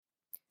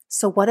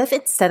So what if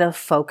instead of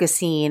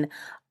focusing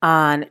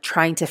on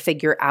trying to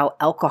figure out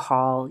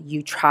alcohol,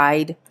 you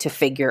tried to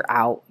figure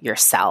out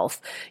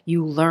yourself?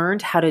 You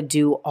learned how to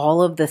do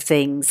all of the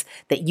things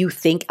that you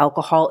think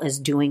alcohol is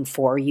doing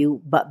for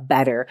you, but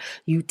better.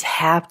 You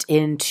tapped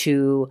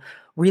into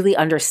really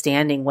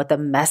understanding what the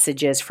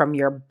messages from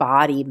your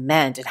body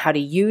meant and how to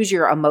use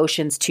your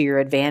emotions to your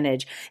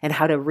advantage and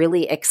how to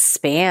really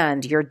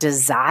expand your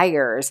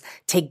desires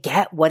to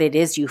get what it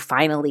is you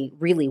finally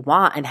really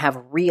want and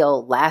have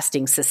real,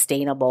 lasting,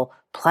 sustainable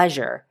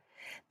pleasure.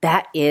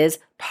 That is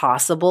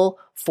possible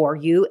for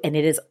you, and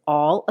it is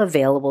all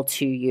available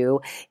to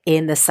you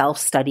in the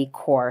self-study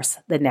course,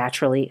 The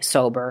Naturally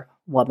Sober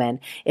Woman.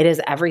 It is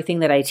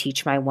everything that I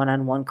teach my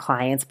one-on-one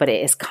clients, but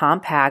it is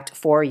compact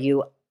for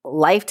you,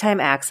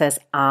 lifetime access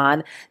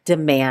on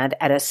demand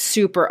at a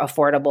super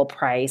affordable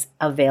price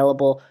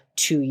available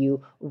to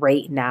you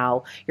right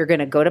now. You're going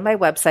to go to my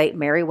website,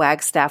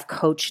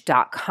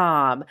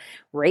 marywagstaffcoach.com.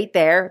 Right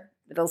there,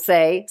 it'll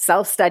say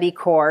self-study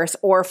course,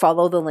 or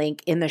follow the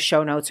link in the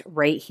show notes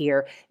right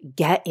here.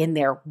 Get in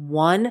there.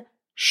 One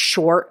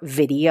short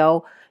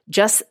video,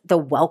 just the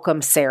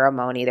welcome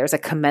ceremony. There's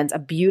a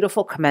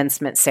beautiful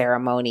commencement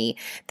ceremony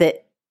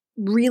that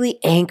really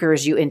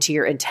anchors you into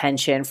your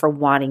intention for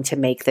wanting to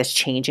make this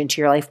change into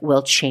your life.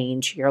 Will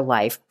change your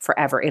life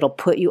forever. It'll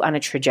put you on a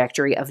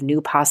trajectory of new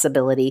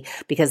possibility,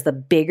 because the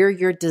bigger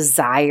your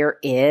desire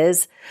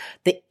is,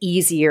 the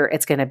easier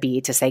it's going to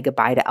be to say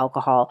goodbye to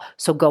alcohol.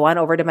 So go on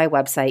over to my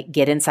website,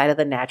 get inside of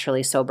the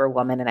Naturally Sober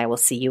Woman, and I will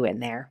see you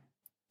in there.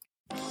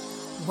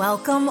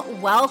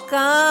 Welcome,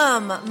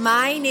 welcome.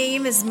 My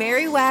name is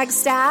Mary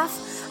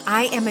Wagstaff.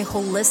 I am a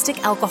holistic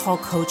alcohol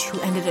coach who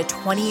ended a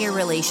 20-year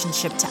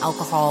relationship to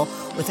alcohol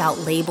without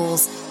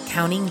labels,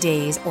 counting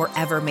days, or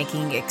ever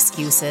making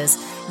excuses.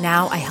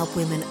 Now I help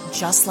women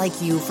just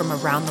like you from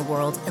around the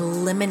world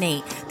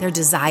eliminate their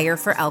desire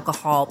for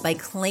alcohol by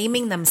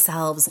claiming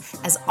themselves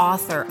as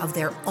author of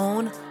their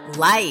own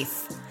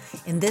life.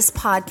 In this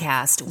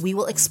podcast, we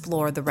will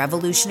explore the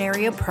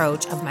revolutionary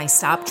approach of my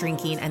Stop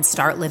Drinking and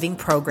Start Living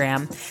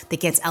program that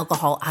gets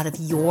alcohol out of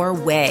your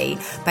way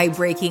by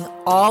breaking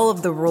all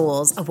of the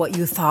rules of what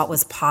you thought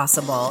was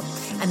possible,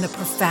 and the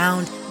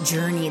profound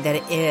journey that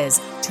it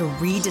is to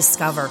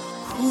rediscover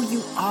who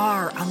you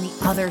are on the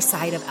other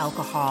side of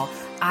alcohol.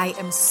 I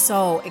am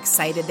so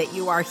excited that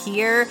you are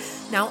here.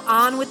 Now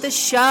on with the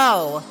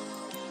show.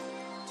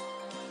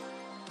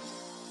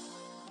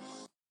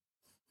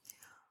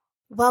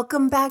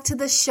 Welcome back to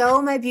the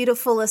show, my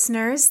beautiful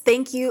listeners.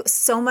 Thank you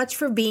so much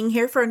for being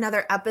here for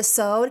another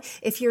episode.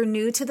 If you're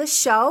new to the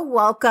show,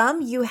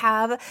 welcome. You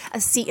have a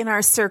seat in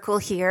our circle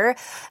here.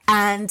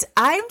 And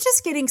I'm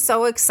just getting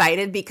so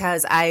excited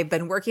because I've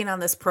been working on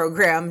this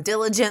program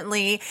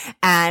diligently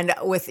and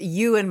with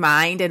you in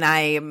mind.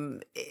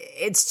 And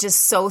it's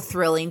just so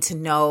thrilling to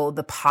know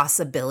the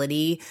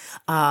possibility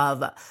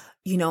of,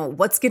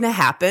 what's going to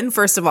happen,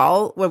 first of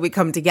all, when we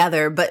come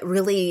together, but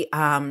really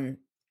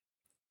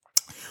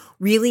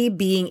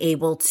being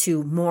able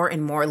to more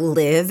and more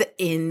live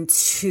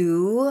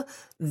into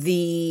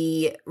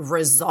the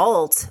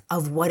result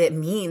of what it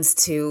means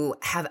to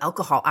have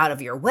alcohol out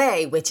of your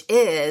way, which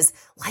is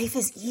life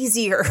is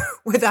easier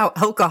without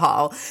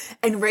alcohol.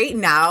 And right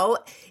now,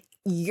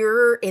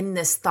 you're in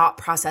this thought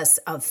process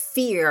of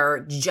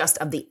fear, just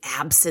of the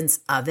absence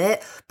of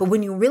it. But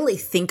when you really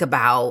think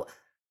about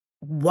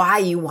why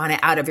you want it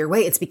out of your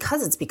way, it's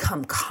because it's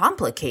become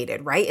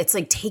complicated, right? It's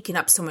like taking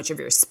up so much of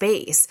your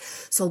space.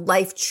 So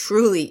life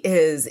truly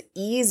is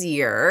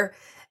easier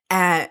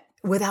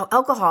without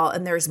alcohol,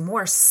 and there's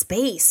more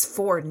space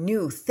for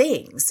new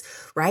things,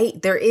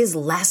 right? There is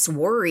less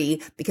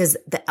worry because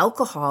the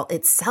alcohol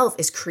itself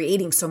is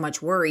creating so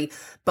much worry.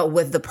 But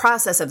with the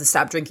process of the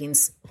Stop Drinking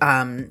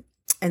and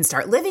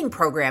Start Living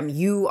program,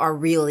 you are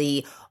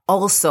really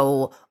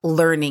also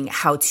learning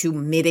how to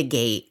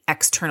mitigate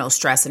external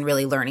stress and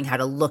really learning how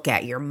to look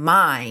at your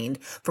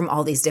mind from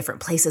all these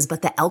different places.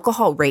 But the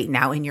alcohol right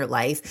now in your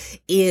life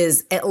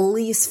is at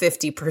least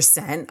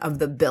 50% of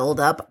the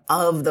buildup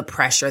of the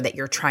pressure that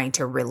you're trying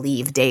to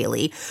relieve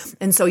daily.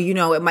 And so,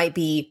 it might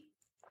be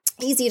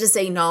easy to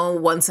say no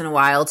once in a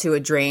while to a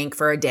drink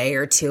for a day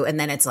or two. And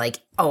then it's like,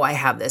 oh, I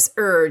have this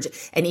urge.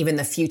 And even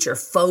the future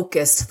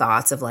focused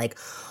thoughts of like,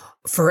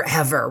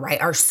 forever,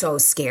 right, are so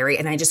scary.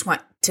 And I just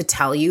want to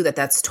tell you that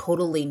that's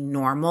totally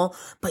normal,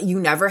 but you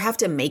never have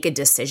to make a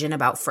decision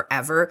about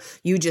forever.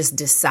 You just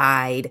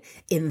decide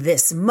in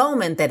this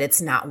moment that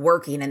it's not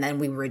working. And then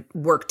we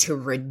work to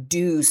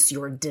reduce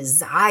your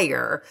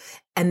desire.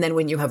 And then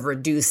when you have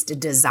reduced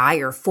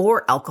desire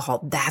for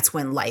alcohol, that's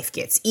when life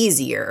gets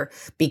easier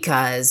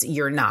because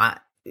you're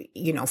not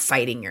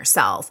fighting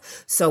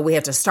yourself. So we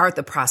have to start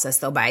the process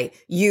though by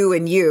you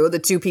and you, the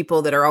two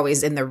people that are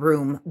always in the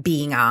room,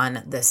 being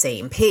on the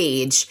same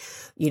page,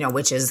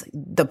 which is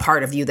the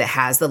part of you that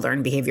has the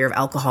learned behavior of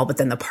alcohol, but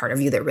then the part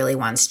of you that really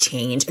wants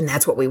change. And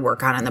that's what we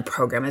work on in the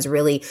program, is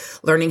really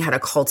learning how to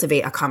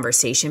cultivate a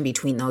conversation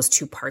between those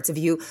two parts of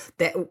you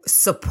that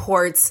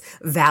supports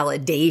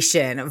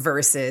validation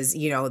versus,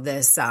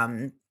 this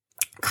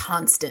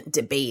constant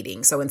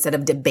debating. So instead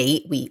of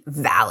debate, we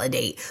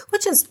validate,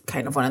 which is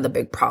kind of one of the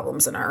big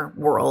problems in our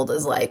world,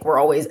 is like we're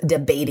always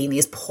debating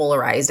these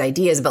polarized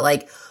ideas, but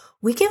like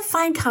we can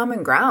find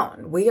common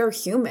ground. We are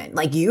human.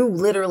 Like you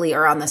literally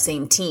are on the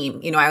same team.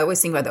 You know, I always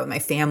think about that with my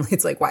family.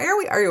 It's like, why are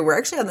we? We're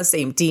actually on the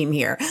same team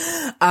here.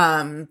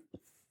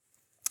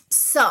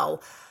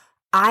 So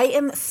I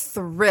am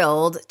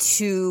thrilled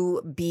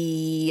to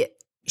be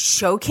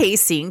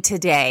showcasing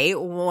today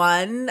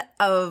one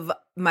of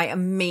my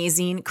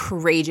amazing,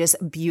 courageous,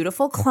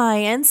 beautiful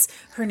clients.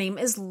 Her name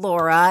is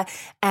Laura,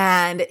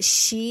 and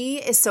she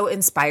is so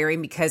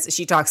inspiring because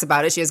she talks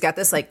about it. She has got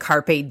this like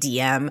carpe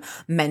diem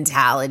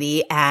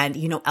mentality, and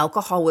you know,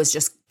 alcohol was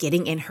just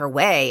getting in her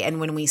way. And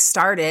when we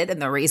started,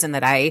 and the reason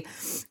that I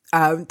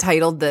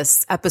titled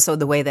this episode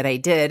the way that I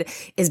did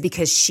is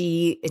because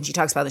she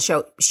talks about the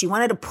show, she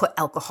wanted to put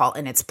alcohol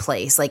in its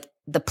place, like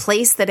the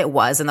place that it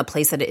was and the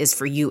place that it is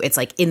for you. It's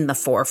like in the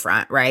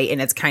forefront, right?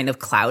 And it's kind of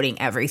clouding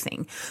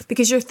everything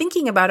because you're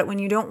thinking about it when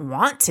you don't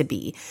want to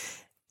be.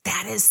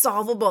 That is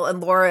solvable.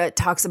 And Laura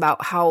talks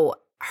about how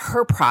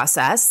her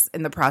process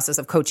in the process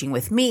of coaching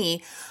with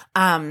me,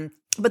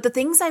 but the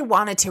things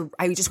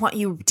I just want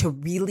you to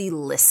really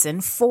listen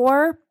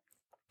for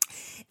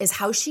is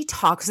how she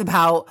talks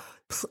about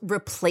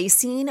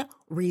replacing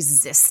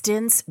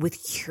resistance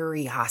with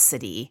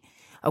curiosity.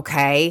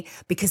 Okay.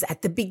 Because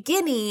at the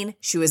beginning,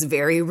 she was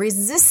very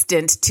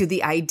resistant to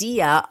the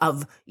idea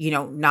of, you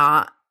know,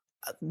 not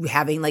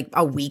having like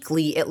a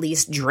weekly at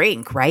least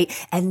drink, right?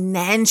 And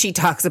then she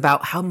talks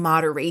about how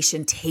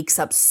moderation takes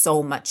up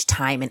so much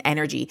time and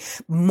energy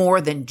more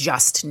than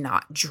just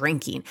not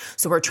drinking.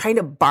 So we're trying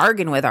to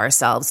bargain with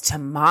ourselves to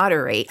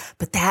moderate,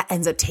 but that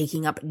ends up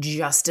taking up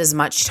just as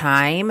much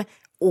time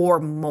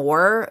or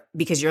more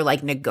because you're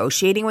like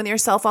negotiating with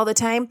yourself all the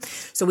time.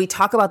 So we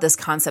talk about this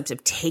concept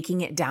of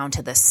taking it down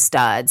to the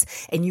studs,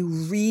 and you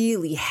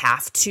really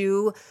have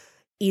to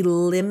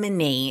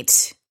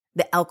eliminate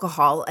the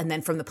alcohol and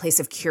then from the place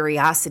of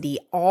curiosity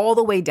all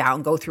the way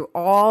down, go through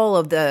all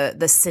of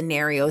the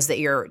scenarios that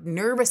you're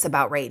nervous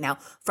about right now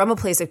from a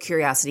place of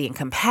curiosity and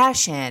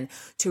compassion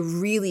to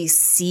really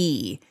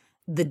see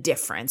the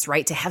difference,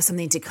 right? To have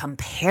something to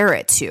compare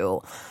it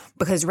to.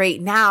 Because right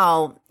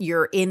now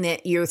you're in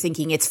it, you're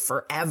thinking it's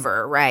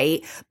forever,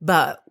 right?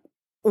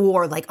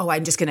 Or like, oh,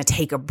 I'm just going to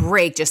take a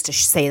break just to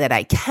say that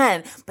I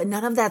can. But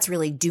none of that's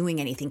really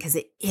doing anything because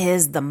it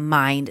is the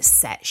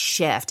mindset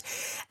shift.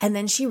 And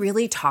then she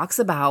really talks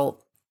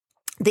about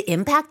the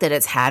impact that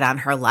it's had on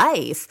her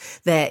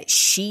life, that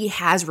she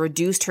has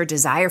reduced her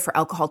desire for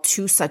alcohol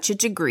to such a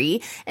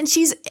degree. And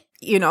she's,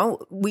 you know,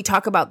 we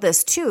talk about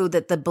this too,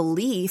 that the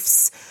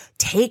beliefs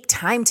take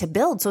time to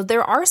build. So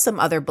there are some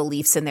other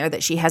beliefs in there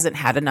that she hasn't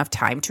had enough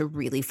time to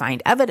really find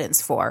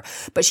evidence for,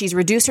 but she's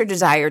reduced her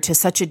desire to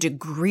such a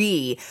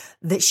degree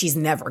that she's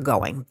never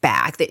going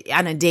back. That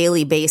on a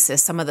daily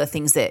basis, some of the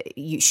things that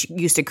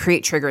used to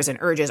create triggers and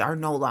urges are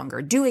no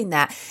longer doing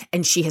that.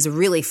 And she has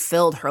really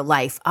filled her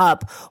life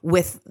up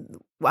with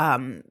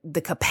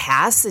the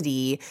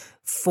capacity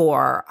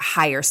for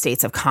higher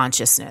states of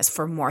consciousness,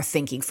 for more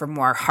thinking, for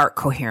more heart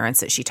coherence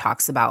that she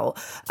talks about.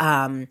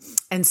 And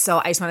so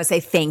I just want to say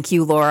thank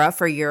you, Laura,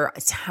 for your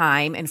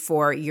time and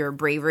for your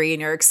bravery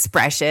and your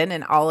expression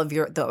and all of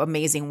the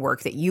amazing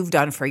work that you've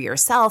done for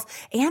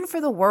yourself and for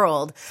the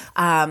world.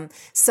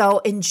 So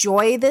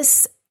enjoy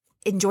this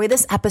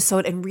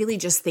episode and really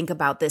just think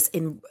about this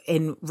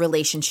in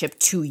relationship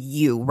to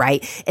you,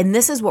 right? And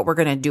this is what we're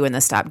going to do in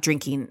the Stop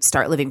Drinking,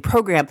 Start Living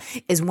program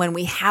is when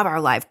we have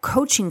our live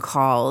coaching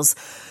calls,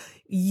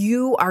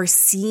 you are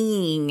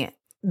seeing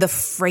the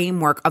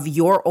framework of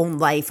your own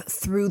life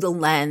through the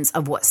lens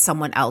of what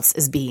someone else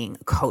is being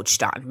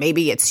coached on.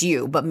 Maybe it's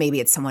you, but maybe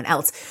it's someone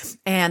else.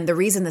 And the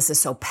reason this is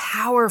so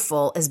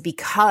powerful is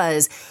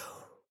because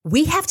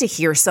we have to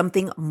hear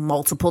something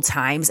multiple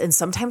times and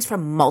sometimes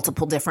from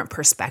multiple different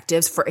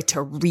perspectives for it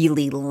to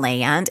really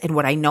land. And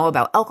what I know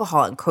about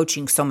alcohol and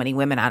coaching so many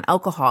women on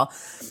alcohol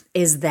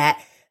is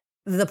that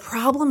the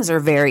problems are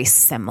very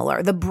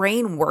similar. The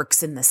brain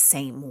works in the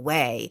same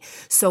way.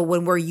 So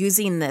when we're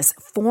using this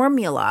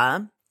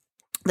formula,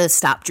 the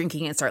Stop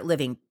Drinking and Start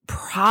Living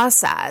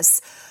process,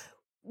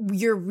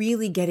 you're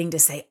really getting to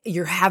say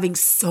you're having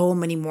so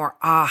many more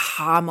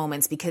aha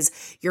moments because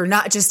you're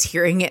not just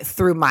hearing it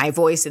through my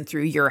voice and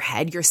through your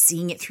head. You're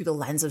seeing it through the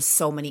lens of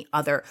so many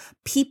other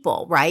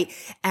people, right?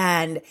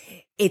 And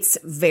it's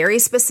very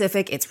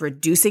specific. It's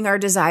reducing our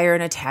desire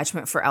and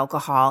attachment for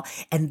alcohol.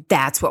 And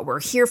that's what we're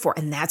here for.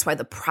 And that's why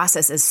the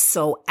process is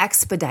so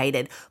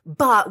expedited.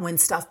 But when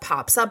stuff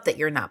pops up that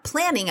you're not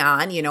planning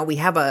on, you know, we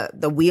have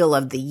the wheel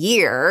of the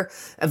year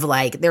of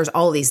like, there's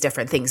all these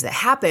different things that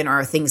happen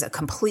or things that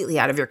completely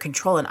out of your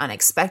control and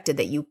unexpected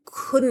that you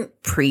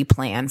couldn't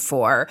pre-plan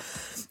for,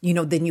 you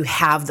know, then you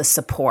have the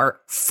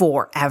support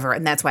forever.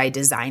 And that's why I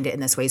designed it in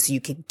this way. So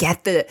you can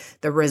get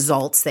the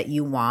results that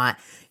you want,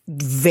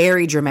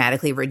 very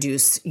dramatically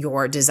reduce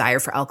your desire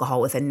for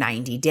alcohol within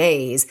 90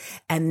 days.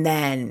 And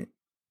then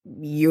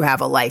you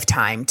have a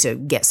lifetime to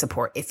get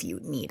support if you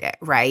need it,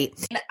 right?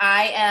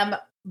 I am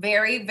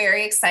very,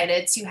 very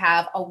excited to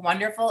have a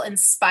wonderful,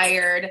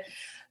 inspired,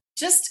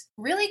 just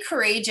really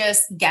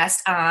courageous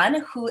guest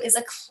on who is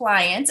a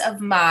client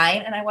of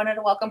mine. And I wanted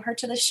to welcome her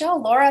to the show.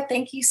 Laura,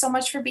 thank you so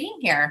much for being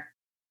here.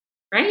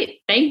 Right.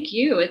 Thank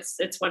you. It's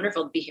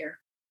wonderful to be here.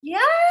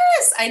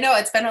 Yes, I know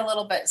it's been a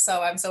little bit,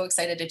 so I'm so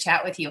excited to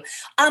chat with you.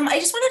 I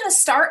just wanted to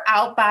start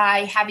out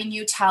by having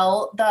you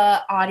tell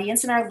the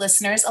audience and our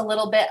listeners a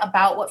little bit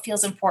about what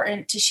feels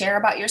important to share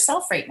about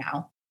yourself right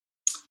now.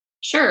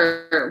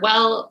 Sure.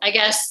 Well, I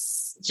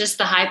guess just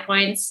the high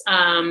points.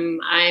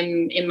 I'm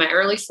in my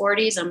early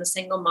 40s. I'm a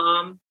single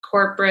mom,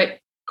 corporate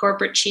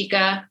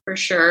chica for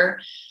sure.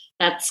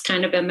 That's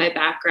kind of been my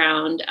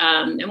background.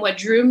 And what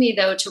drew me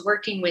though to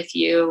working with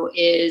you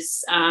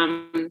is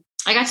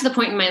I got to the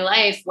point in my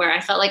life where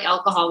I felt like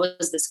alcohol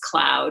was this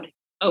cloud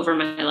over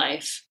my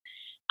life.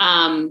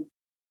 I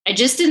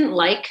just didn't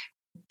like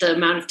the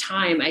amount of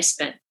time I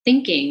spent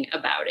thinking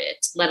about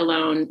it, let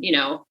alone,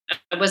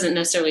 I wasn't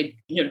necessarily,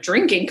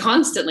 drinking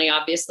constantly,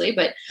 obviously,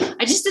 but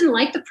I just didn't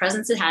like the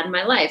presence it had in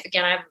my life.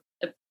 Again, I have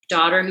a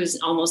daughter who's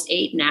almost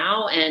 8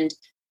 now, and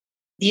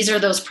these are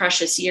those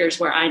precious years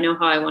where I know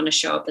how I want to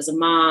show up as a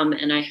mom,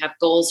 and I have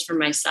goals for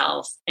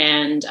myself.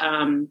 And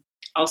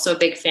also a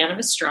big fan of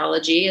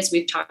astrology, as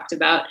we've talked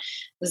about,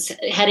 was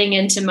heading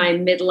into my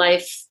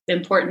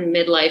important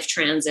midlife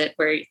transit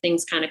where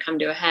things kind of come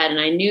to a head. And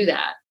I knew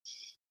that.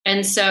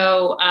 And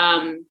so,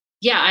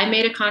 I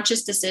made a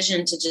conscious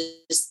decision to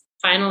just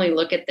finally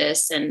look at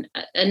this. And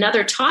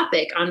another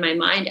topic on my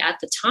mind at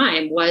the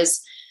time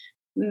was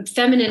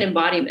feminine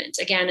embodiment.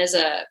 Again, as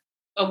a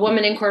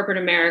woman in corporate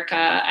America,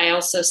 I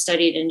also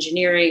studied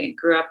engineering and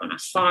grew up on a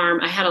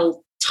farm. I had a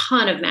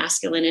ton of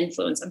masculine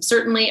influence. I'm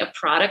certainly a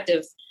product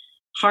of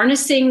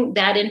harnessing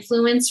that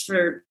influence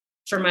for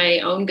my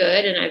own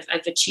good. And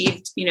I've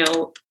achieved,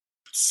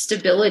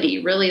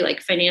 stability, really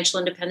like financial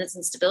independence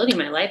and stability in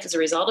my life as a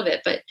result of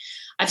it. But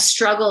I've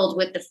struggled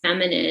with the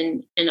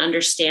feminine and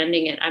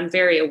understanding it. I'm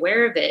very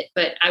aware of it,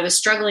 but I was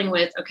struggling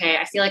with, okay,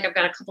 I feel like I've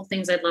got a couple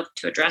things I'd love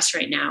to address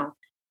right now.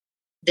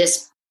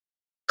 This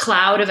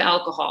cloud of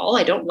alcohol,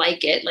 I don't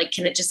like it. Like,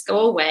 can it just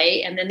go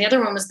away? And then the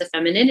other one was the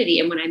femininity.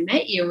 And when I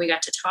met you and we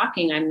got to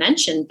talking, I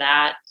mentioned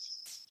that.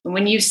 And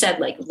when you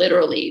said like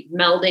literally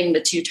melding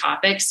the two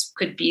topics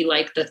could be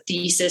like the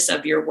thesis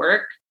of your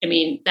work, I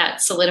mean,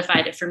 that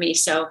solidified it for me.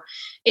 So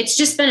it's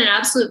just been an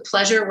absolute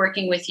pleasure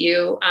working with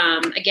you.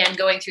 Again,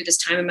 going through this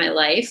time in my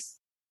life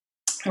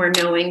where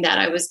knowing that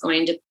I was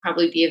going to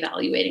probably be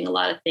evaluating a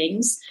lot of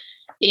things,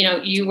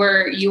 you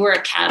were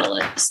a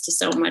catalyst to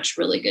so much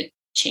really good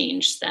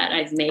change that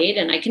I've made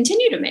and I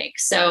continue to make.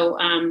 So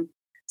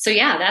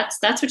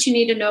that's what you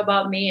need to know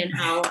about me and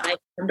how I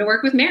come to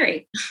work with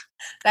Mary.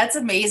 That's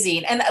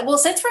amazing. And well,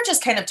 since we're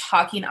just kind of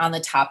talking on the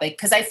topic,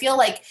 because I feel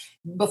like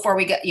before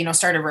we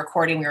started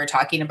recording, we were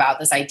talking about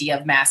this idea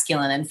of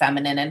masculine and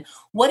feminine. And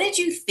what did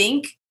you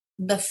think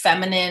the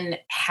feminine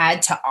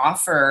had to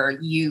offer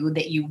you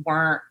that you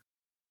were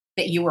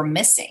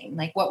missing?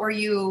 Like, what were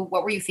you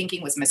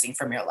thinking was missing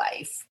from your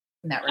life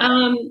in that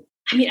regard?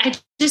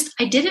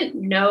 I didn't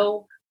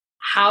know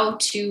how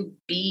to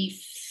be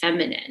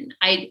feminine.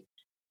 I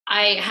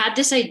had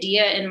this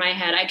idea in my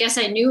head. I guess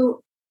I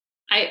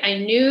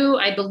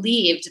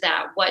believed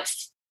that what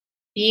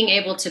being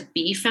able to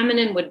be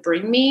feminine would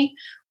bring me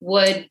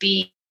would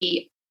be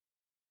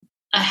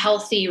a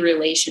healthy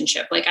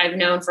relationship. Like I've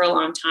known for a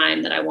long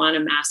time that I want a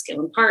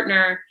masculine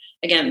partner.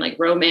 Again, like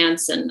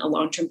romance and a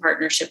long-term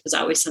partnership was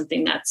always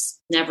something that's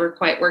never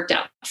quite worked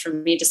out for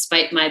me,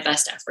 despite my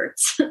best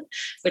efforts,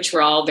 which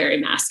were all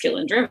very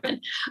masculine driven.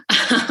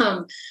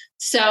 I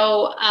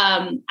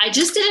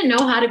just didn't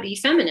know how to be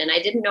feminine. I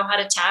didn't know how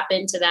to tap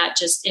into that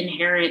just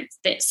inherent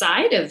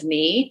side of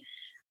me.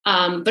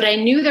 But I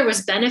knew there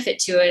was benefit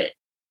to it.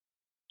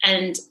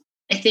 And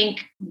I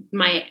think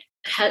my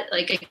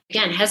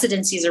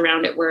hesitancies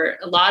around it were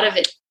a lot of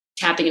it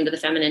tapping into the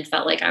feminine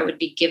felt like I would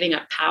be giving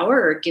up power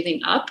or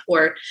giving up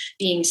or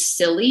being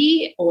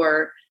silly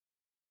or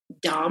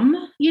dumb,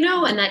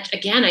 and that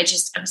again, I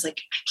was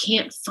like, I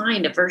can't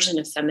find a version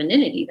of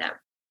femininity that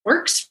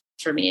works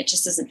for me. It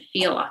just doesn't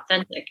feel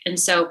authentic. And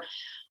so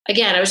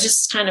again, I was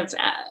just kind of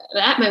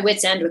at my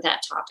wit's end with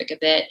that topic a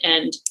bit.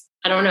 And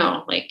I don't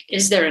know, like,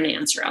 is there an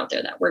answer out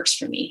there that works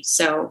for me?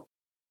 So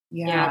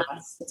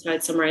that's how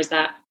I'd summarize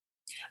that.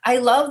 I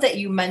love that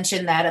you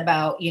mentioned that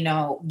about,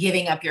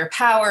 giving up your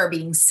power,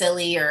 being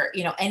silly or,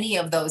 any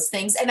of those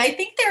things. And I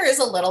think there is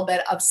a little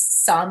bit of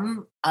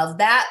some of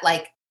that,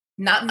 like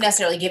not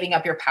necessarily giving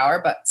up your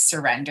power, but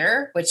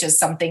surrender, which is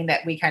something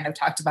that we kind of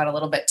talked about a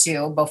little bit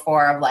too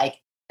before of like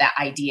that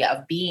idea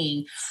of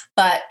being,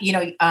 but,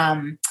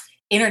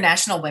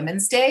 International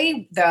Women's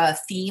Day, the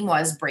theme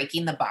was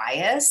breaking the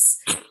bias.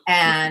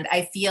 And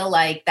I feel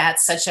like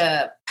that's such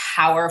a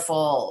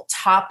powerful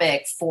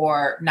topic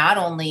for not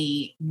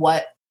only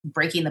what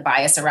breaking the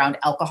bias around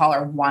alcohol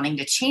or wanting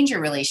to change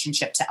your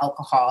relationship to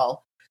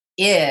alcohol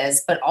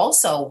is, but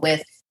also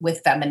with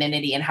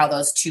femininity and how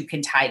those two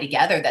can tie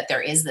together, that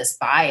there is this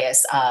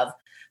bias of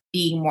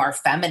being more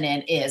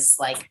feminine is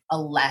like a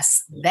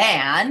less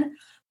than.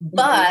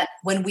 But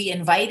when we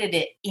invited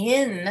it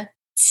in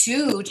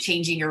to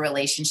changing your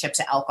relationship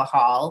to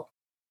alcohol,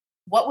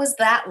 what was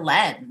that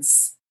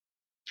lens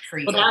for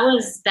you? Well,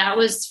 that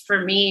was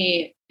for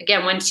me,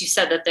 again, once you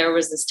said that there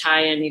was this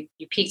tie-in,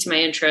 you piqued my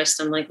interest.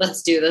 I'm like,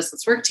 let's do this,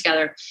 let's work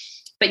together.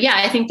 But yeah,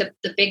 I think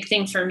the big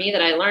thing for me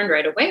that I learned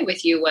right away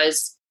with you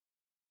was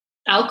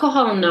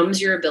alcohol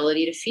numbs your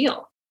ability to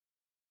feel.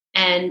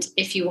 And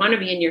if you want to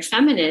be in your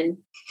feminine,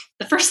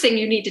 the first thing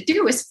you need to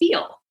do is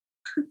feel.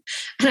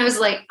 And I was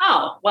like,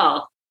 oh,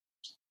 well,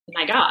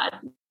 my God,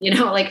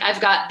 like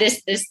I've got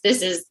this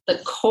is the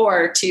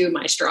core to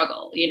my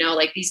struggle,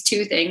 like these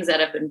two things that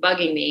have been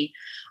bugging me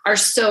are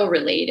so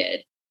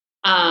related.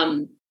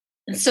 And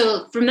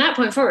so from that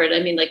point forward,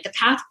 I mean, like the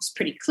path was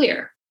pretty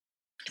clear.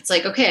 It's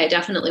like, okay, I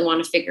definitely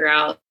want to figure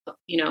out,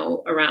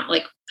 around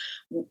like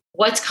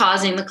what's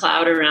causing the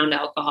cloud around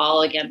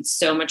alcohol. Again,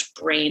 so much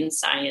brain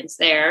science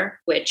there,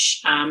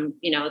 which,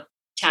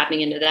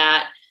 tapping into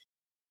that,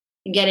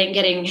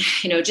 getting,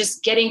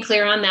 just getting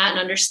clear on that and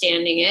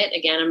understanding it.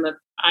 Again,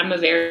 I'm a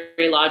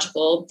very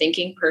logical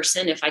thinking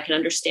person. If I can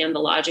understand the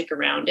logic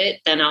around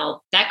it, then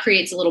that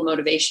creates a little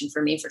motivation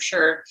for me for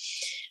sure.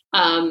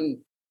 And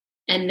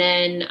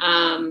then,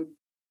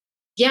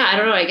 I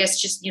don't know, I guess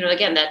just,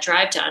 again, that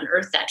drive to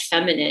unearth that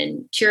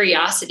feminine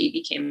curiosity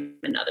became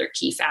another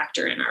key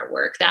factor in our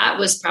work. That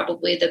was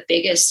probably the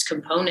biggest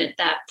component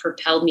that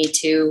propelled me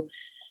to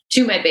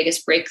my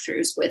biggest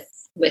breakthroughs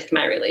with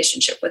my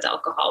relationship with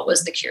alcohol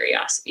was the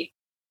curiosity.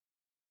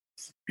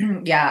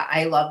 Yeah,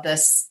 I love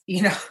this.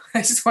 I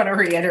just want to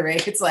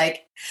reiterate, it's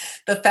like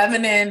the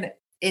feminine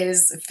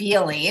is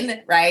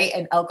feeling, right?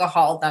 And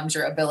alcohol numbs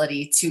your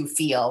ability to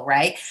feel,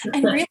 right?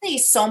 And really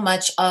so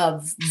much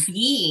of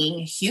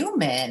being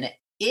human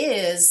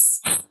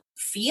is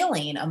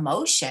feeling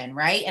emotion,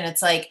 right? And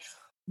it's like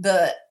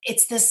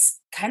it's this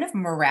kind of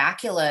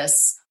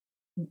miraculous,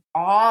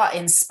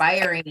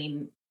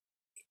 awe-inspiring,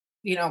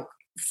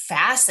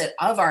 facet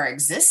of our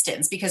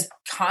existence, because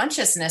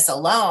consciousness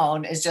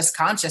alone is just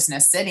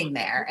consciousness sitting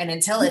there. And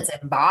until it's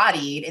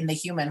embodied in the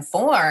human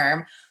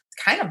form,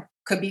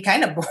 could be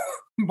kind of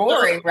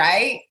boring,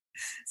 right?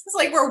 It's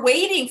like we're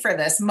waiting for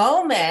this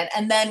moment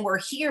and then we're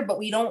here, but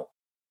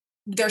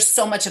there's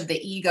so much of the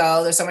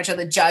ego, there's so much of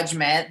the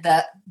judgment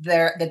that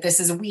this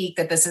is weak,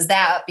 that this is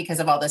that, because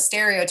of all the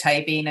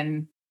stereotyping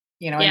and,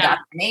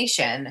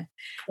 indoctrination.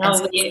 And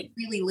so we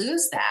really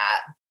lose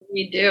that.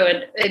 We do.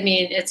 And I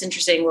mean, it's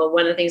interesting. Well,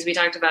 one of the things we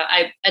talked about,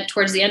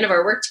 towards the end of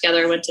our work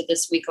together, I went to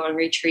this week-long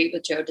retreat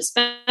with Joe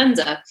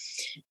Dispenza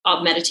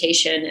of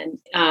meditation.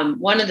 And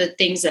one of the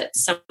things that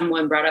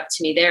someone brought up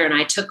to me there, and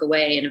I took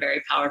away in a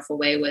very powerful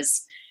way,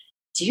 was,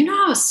 do you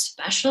know how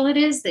special it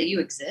is that you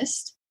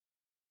exist?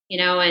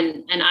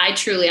 And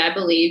I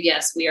believe,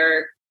 yes, we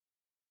are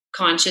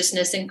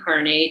consciousness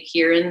incarnate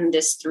here in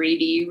this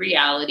 3D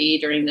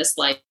reality during this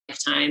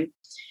lifetime.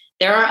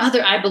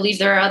 I believe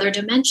there are other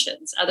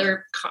dimensions,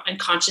 and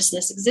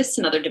consciousness exists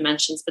in other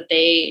dimensions, but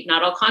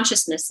not all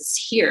consciousness is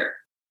here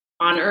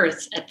on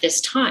Earth at this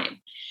time.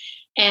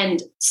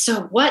 And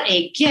so what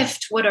a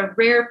gift, what a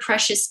rare,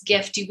 precious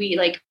gift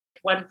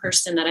one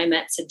person that I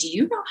met said, do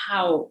you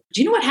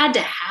know what had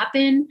to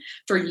happen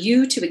for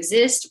you to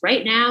exist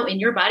right now in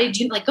your body?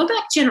 Do you go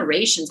back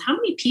generations? How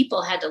many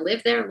people had to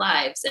live their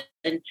lives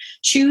and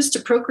choose to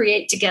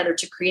procreate together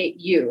to create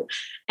you?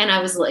 And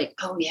I was like,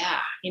 oh yeah,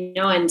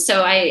 and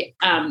so I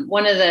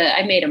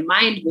made a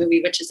mind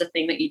movie, which is a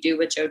thing that you do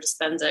with Joe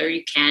Dispenza, or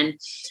you can,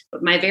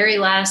 but my very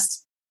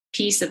last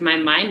piece of my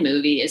mind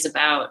movie is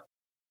about,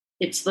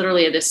 it's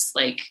literally this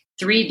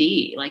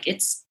 3D,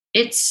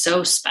 it's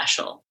so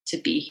special to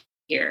be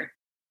here.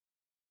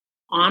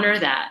 Honor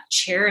that,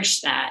 cherish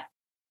that.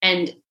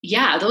 And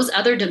yeah, those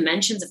other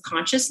dimensions of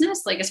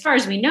consciousness, as far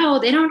as we know,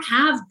 they don't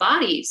have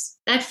bodies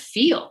that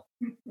feel.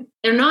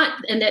 They're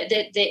not, and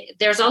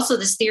there's also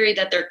this theory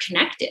that they're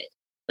connected.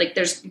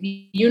 There's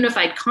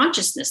unified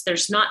consciousness.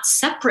 There's not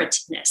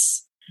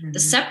separateness. Mm-hmm. The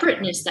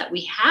separateness that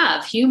we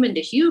have human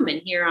to human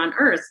here on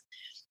Earth,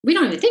 we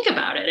don't even think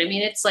about it. I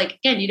mean, it's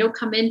again, you don't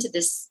come into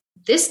this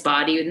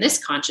body and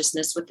this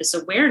consciousness with this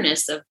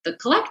awareness of the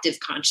collective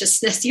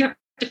consciousness. You have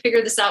to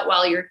figure this out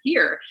while you're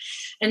here.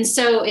 And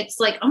so it's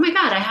oh my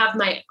God,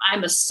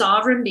 I'm a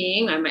sovereign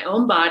being. I'm my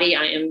own body.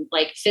 I am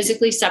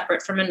physically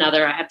separate from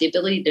another. I have the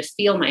ability to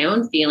feel my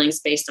own feelings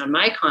based on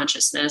my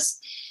consciousness.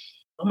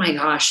 Oh my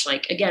gosh.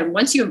 Again,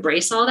 once you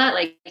embrace all that,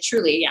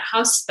 truly, yeah,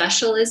 how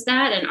special is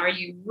that? And are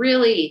you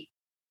really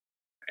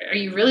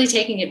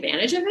taking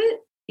advantage of it?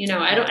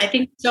 I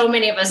think so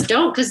many of us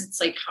don't, because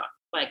it's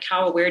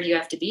how aware do you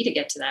have to be to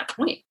get to that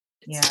point?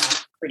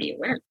 It's pretty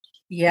aware.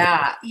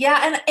 Yeah.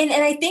 Yeah. And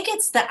I think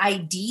it's the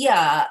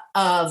idea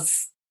of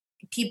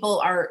people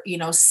are,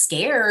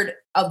 scared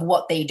of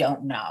what they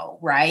don't know.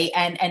 Right.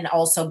 And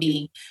also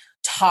being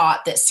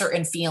taught that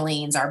certain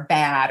feelings are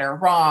bad or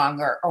wrong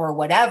or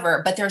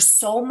whatever, but there's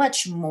so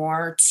much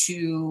more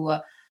to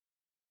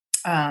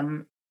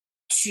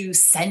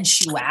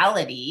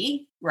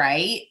sensuality,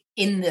 right,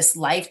 in this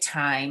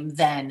lifetime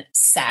than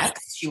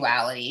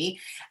sexuality.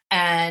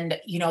 And,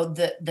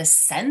 the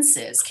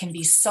senses can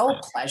be so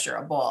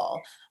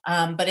pleasurable.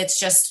 But it's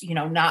just,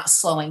 not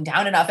slowing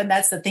down enough. And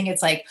that's the thing.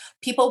 It's like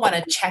people want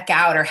to check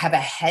out or have a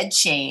head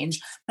change.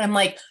 But I'm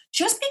like,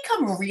 just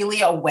become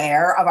really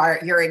aware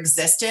of your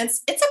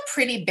existence. It's a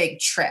pretty big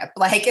trip.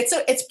 Like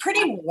it's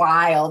pretty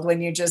wild when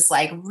you just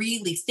like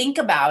really think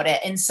about it.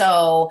 And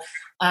so,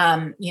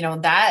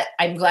 that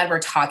I'm glad we're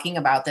talking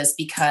about this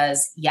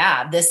because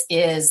this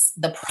is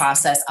the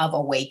process of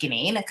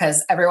awakening,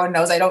 because everyone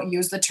knows I don't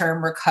use the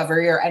term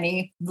recovery or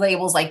any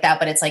labels like that,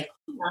 but it's like,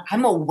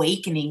 I'm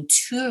awakening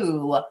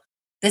to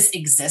this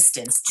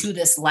existence, to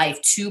this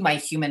life, to my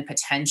human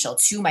potential,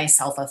 to my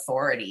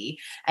self-authority.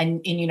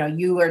 And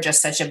you are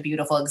just such a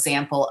beautiful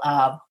example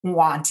of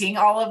wanting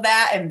all of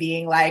that and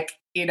being like,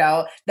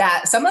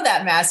 that some of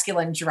that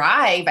masculine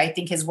drive, I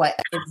think is what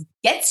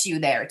gets you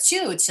there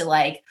too, to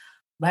like,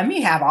 let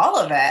me have all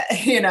of it,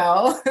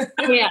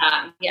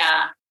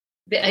 Yeah.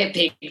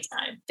 Big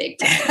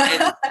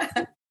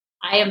time.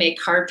 I am a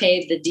carpe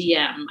the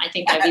DM. I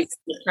think I've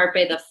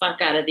carpe the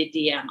fuck out of the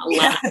DM a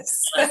lot.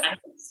 Yes.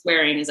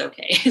 Swearing is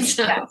okay.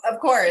 So. Yes,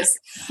 of course.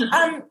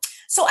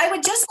 So I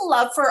would just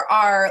love for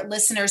our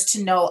listeners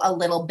to know a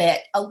little bit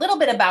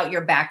about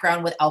your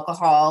background with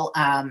alcohol.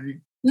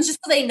 Just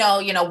so they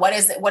know, what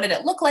did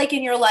it look like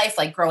in your life,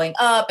 like growing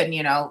up and,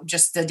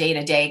 just the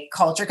day-to-day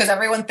culture. Cause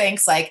everyone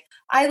thinks like,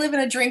 I live in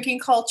a drinking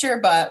culture,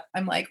 but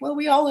I'm like, well,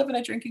 we all live in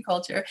a drinking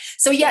culture.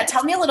 So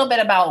tell me a little bit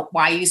about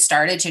why you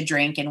started to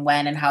drink and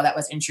when and how that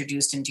was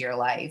introduced into your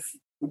life.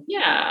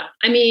 Yeah.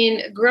 I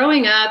mean,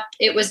 growing up,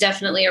 it was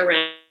definitely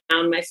around.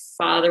 My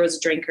father was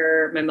a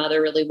drinker. My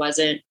mother really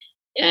wasn't.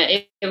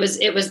 It was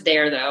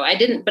there though. I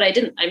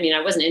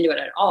wasn't into it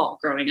at all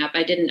growing up.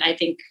 I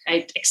think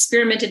I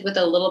experimented with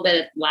a little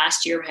bit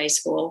last year of high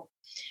school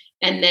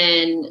and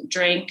then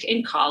drank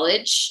in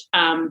college.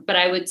 But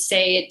I would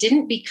say it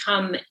didn't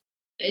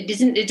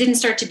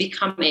start to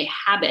become a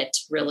habit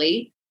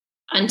really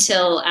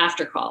until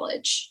after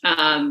college.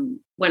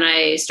 When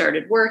I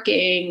started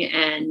working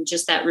and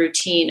just that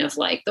routine of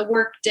like the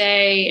work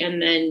day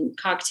and then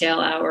cocktail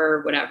hour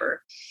or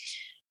whatever.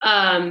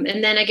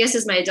 And then I guess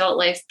as my adult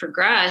life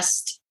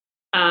progressed,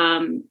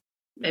 I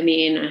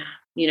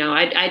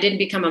didn't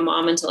become a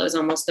mom until I was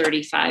almost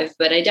 35,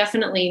 but I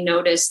definitely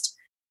noticed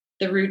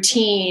the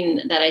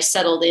routine that I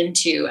settled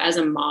into as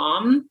a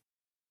mom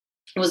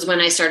was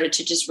when I started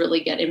to just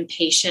really get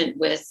impatient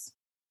with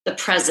the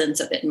presence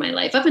of it in my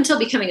life. Up until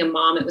becoming a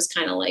mom, it was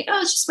kind of like,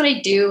 oh, it's just what I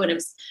do. And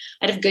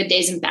I'd have good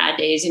days and bad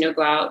days,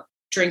 go out,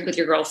 drink with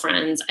your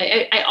girlfriends.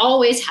 I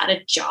always had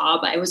a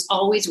job. I was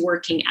always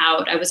working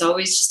out. I was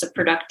always just a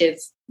productive,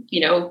 I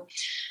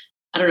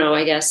don't know,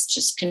 I guess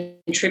just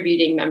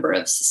contributing member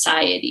of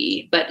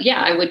society. But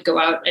I would go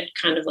out and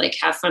kind of like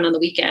have fun on the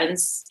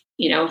weekends,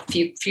 a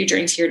few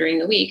drinks here during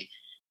the week,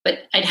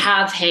 but I'd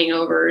have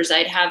hangovers.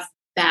 I'd have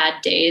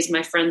bad days.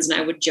 My friends and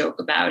I would joke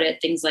about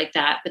it, things like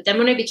that. But then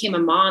when I became a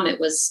mom, it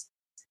was,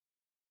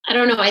 I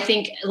don't know, I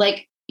think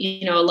like,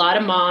 a lot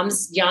of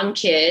moms, young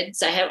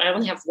kids, I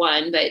only have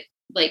one, but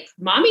like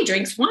mommy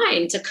drinks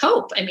wine to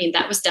cope. I mean,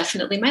 that was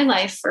definitely my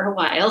life for a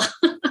while.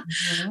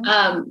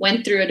 Mm-hmm.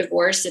 Went through a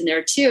divorce in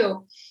there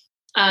too.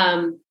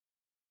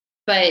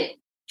 But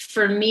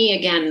for me,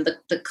 again,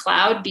 the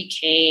cloud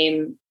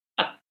became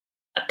a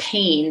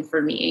pain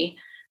for me.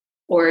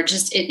 Or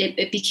just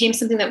it became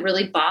something that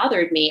really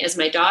bothered me as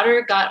my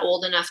daughter got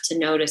old enough to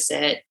notice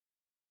it.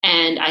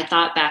 And I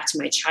thought back to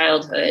my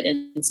childhood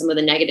and some of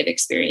the negative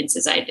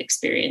experiences I'd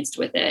experienced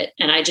with it.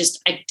 And I just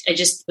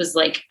was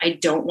like, I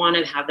don't want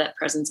to have that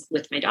presence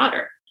with my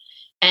daughter.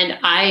 And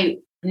I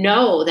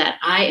know that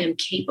I am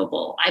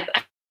capable. I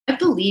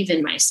believe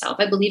in myself.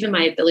 I believe in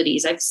my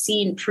abilities. I've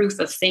seen proof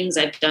of things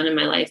I've done in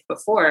my life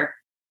before.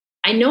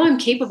 I know I'm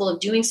capable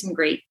of doing some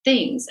great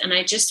things. And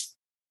I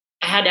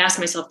had to ask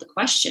myself the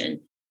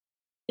question,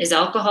 is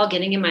alcohol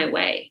getting in my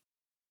way?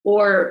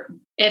 Or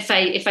if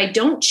I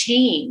don't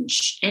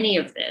change any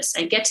of this,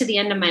 I get to the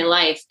end of my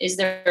life, is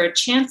there a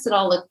chance that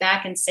I'll look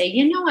back and say,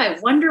 I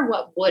wonder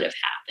what would have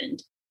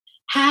happened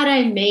had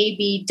I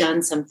maybe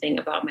done something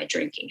about my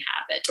drinking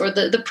habit or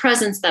the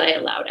presence that I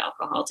allowed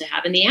alcohol to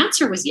have? And the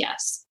answer was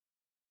yes.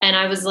 And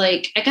I was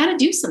like, I got to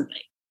do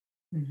something.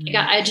 Mm-hmm.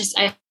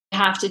 I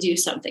have to do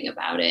something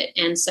about it.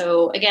 And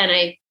so again,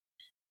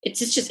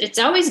 it's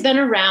always been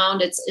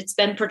around. It's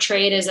been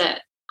portrayed as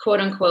a quote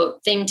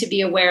unquote thing to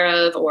be aware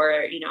of,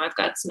 or, I've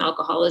got some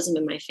alcoholism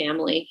in my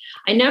family.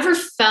 I never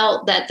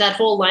felt that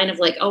whole line of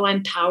like, oh,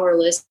 I'm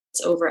powerless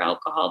over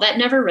alcohol. That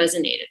never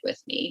resonated with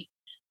me.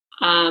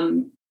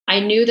 I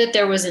knew that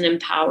there was an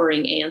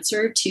empowering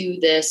answer to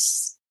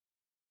this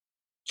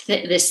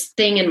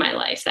thing in my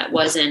life that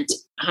wasn't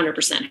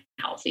 100%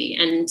 healthy.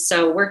 And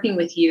so working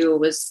with you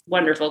was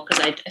wonderful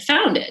because I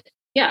found it.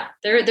 Yeah,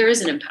 there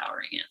is an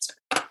empowering answer.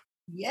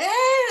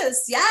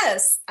 Yes.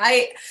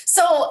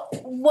 So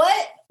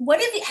what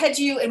had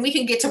you, and we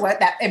can get to what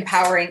that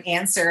empowering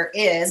answer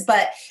is,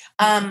 but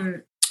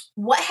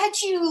what had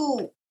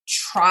you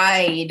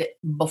tried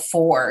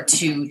before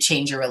to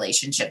change your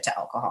relationship to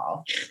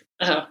alcohol?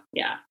 Oh,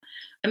 yeah.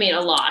 I mean,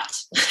 a lot,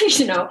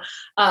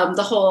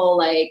 the whole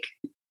like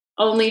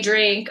only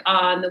drink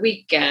on the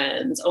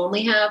weekends,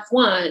 only have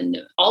one,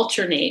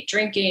 alternate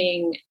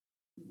drinking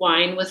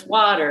wine with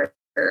water.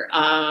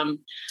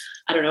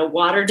 I don't know,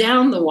 water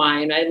down the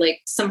wine. I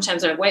like,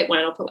 sometimes I have white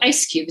wine, I'll put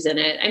ice cubes in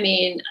it. I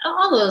mean,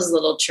 all those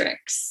little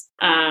tricks.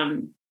 Yeah.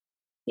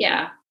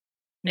 I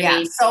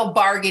mean, so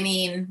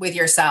bargaining with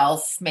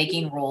yourself,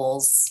 making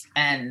rules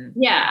and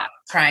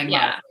trying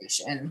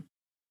moderation.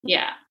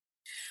 Yeah.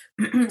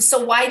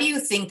 So why do you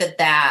think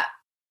that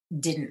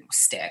didn't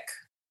stick?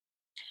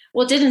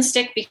 Well, it didn't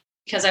stick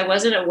because I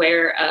wasn't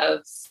aware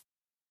of,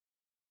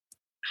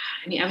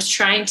 I was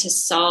trying to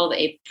solve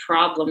a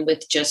problem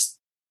with just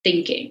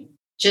thinking.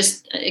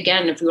 Just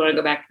again, if we want to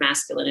go back to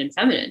masculine and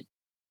feminine,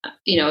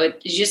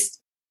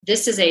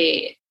 this is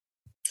a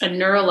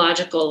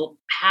neurological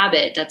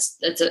habit it's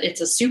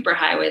a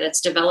superhighway that's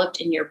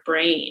developed in your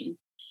brain.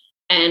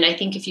 And I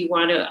think if you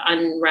want to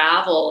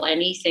unravel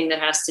anything that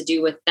has to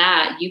do with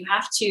that, you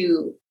have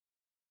to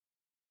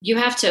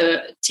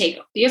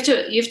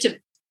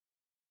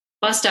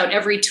bust out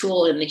every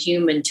tool in the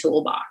human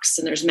toolbox.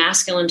 And there's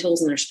masculine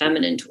tools and there's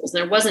feminine tools.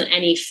 And there wasn't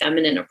any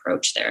feminine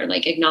approach there,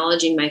 like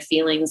acknowledging my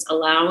feelings,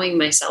 allowing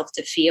myself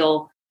to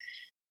feel,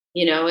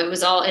 it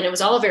was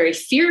all very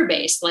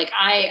fear-based. Like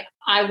I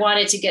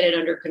wanted to get it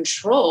under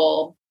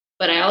control,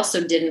 but I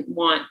also didn't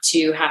want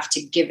to have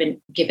to give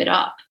it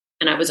up.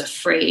 And I was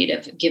afraid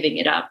of giving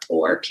it up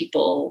or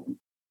people,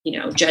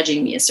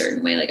 judging me a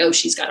certain way, like, oh,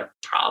 she's got a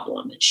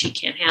problem and she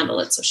can't handle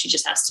it, so she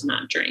just has to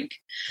not drink.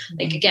 Mm-hmm.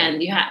 Like,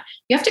 again, you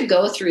have to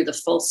go through the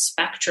full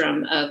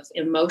spectrum of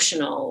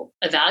emotional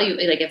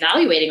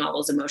evaluating all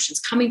those emotions,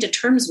 coming to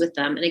terms with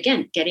them. And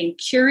again, getting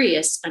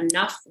curious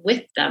enough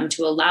with them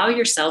to allow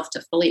yourself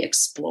to fully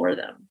explore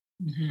them.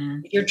 Mm-hmm.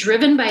 If you're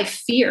driven by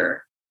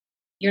fear,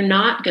 you're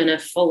not going to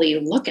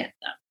fully look at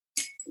them.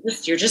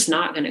 You're just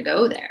not going to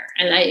go there.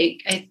 And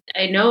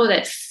I know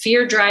that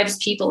fear drives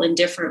people in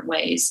different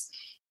ways.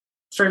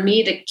 For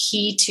me, the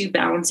key to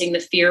balancing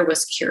the fear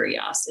was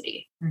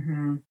curiosity.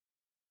 Mm-hmm.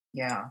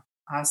 Yeah.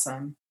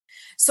 Awesome.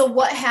 So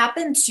what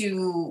happened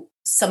to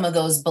some of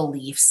those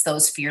beliefs,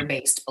 those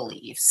fear-based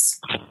beliefs?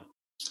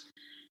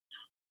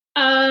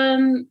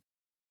 I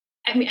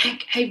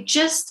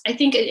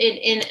think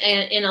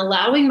in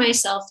allowing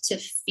myself to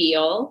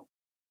feel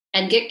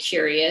and get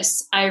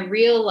curious, I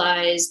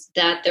realized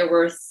that there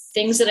were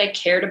things that I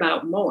cared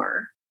about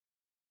more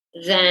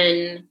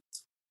than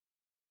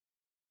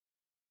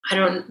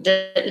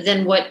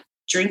what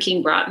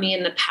drinking brought me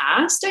in the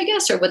past, I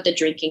guess, or what the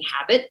drinking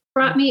habit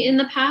brought me in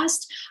the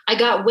past. I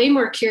got way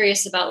more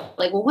curious about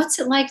like, well, what's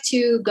it like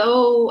to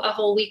go a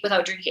whole week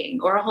without drinking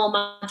or a whole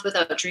month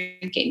without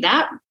drinking?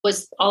 That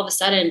was all of a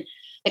sudden,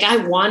 like, I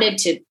wanted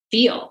to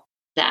feel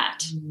that.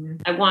 Mm-hmm.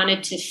 I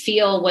wanted to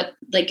feel what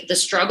like the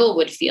struggle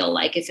would feel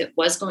like if it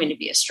was going to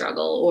be a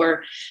struggle,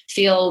 or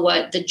feel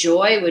what the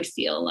joy would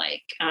feel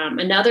like.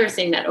 Another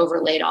thing that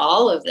overlaid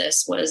all of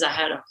this was I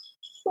had a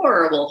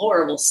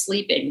horrible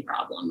sleeping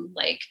problem,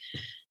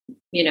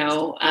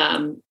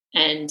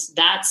 and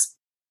that's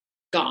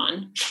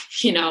gone.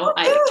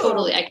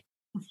 I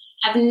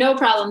have no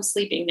problem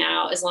sleeping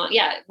now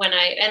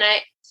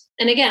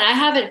and again, I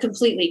haven't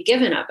completely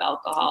given up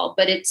alcohol,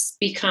 but it's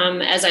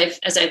become, I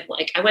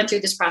went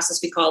through this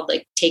process we called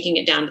like taking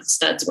it down to the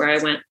studs, where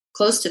I went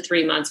close to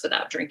 3 months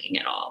without drinking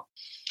at all.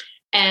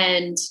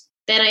 And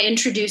then I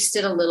introduced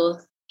it a little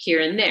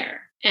here and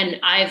there. And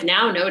I've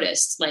now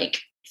noticed,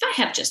 like, if I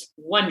have just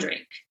one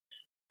drink,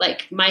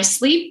 like my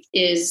sleep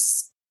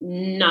is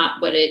not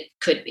what it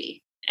could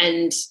be.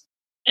 And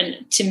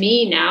to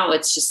me now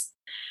it's just,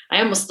 I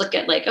almost look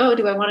at like, oh,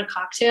 do I want a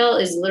cocktail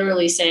is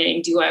literally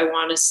saying, do I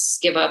want to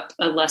give up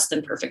a less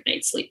than perfect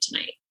night's sleep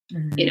tonight?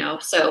 Mm-hmm.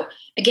 So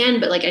again,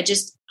 but like,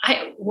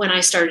 when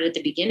I started at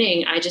the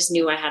beginning, I just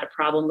knew I had a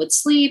problem with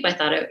sleep. I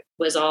thought it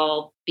was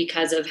all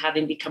because of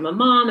having become a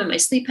mom and my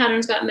sleep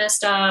patterns got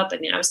messed up.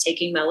 I was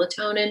taking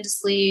melatonin to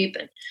sleep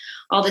and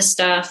all this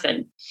stuff.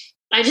 And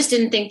I just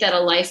didn't think that a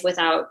life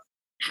without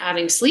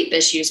having sleep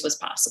issues was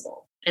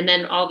possible. And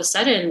then all of a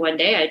sudden one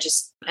day I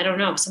don't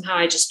know, somehow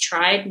I just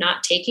tried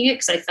not taking it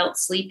because I felt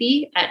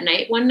sleepy at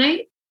night one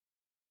night.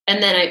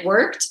 And then it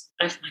worked.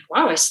 I'm like,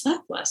 wow, I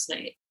slept last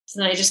night.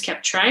 So then I just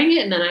kept trying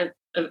it. And then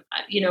it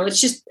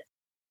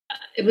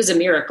was a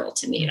miracle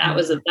to me.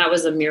 Mm-hmm. That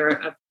was a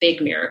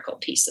big miracle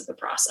piece of the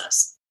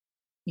process.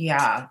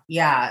 Yeah.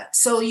 Yeah.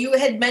 So you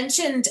had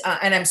mentioned,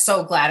 and I'm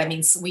so glad,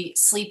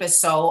 sleep is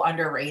so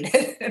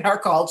underrated in our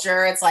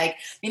culture. It's like,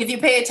 if you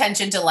pay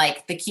attention to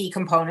like the key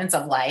components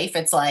of life,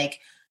 it's like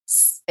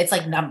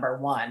number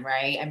one,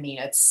 right?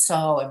 it's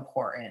so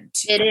important.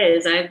 It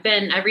is.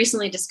 I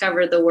recently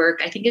discovered the work,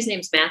 I think his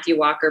name's Matthew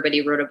Walker, but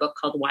he wrote a book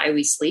called Why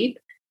We Sleep.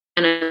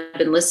 And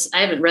I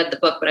haven't read the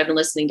book, but I've been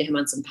listening to him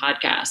on some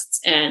podcasts.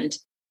 And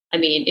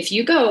if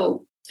you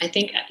go, I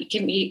think it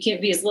can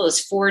be as little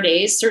as 4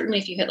 days. Certainly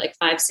if you hit like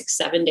 5, 6,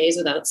 7 days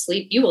without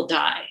sleep, you will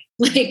die.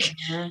 Like,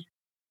 mm-hmm.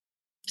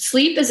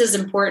 Sleep is as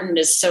important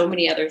as so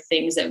many other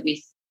things that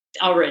we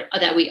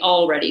we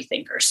already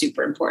think are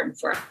super important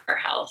for our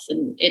health.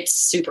 And it's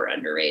super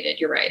underrated.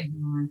 You're right.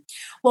 Mm-hmm.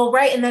 Well,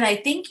 right. And then I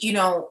think,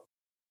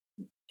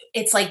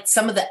 it's like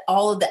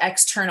all of the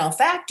external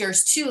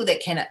factors too,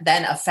 that can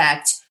then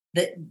affect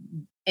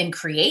and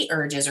create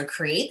urges or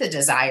create the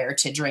desire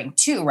to drink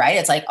too, right?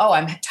 It's like, oh,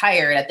 I'm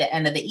tired at the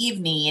end of the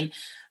evening.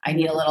 I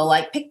need a little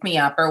like pick me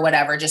up or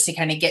whatever, just to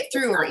kind of get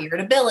through, or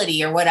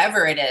irritability or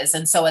whatever it is.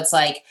 And so it's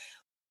like,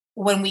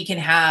 when we can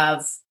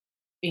have,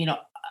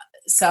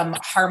 some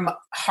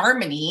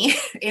harmony,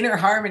 inner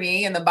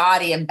harmony in the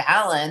body and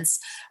balance,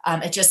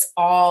 it just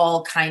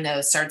all kind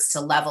of starts to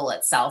level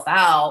itself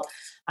out.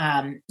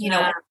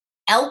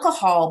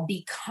 Alcohol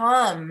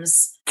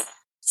becomes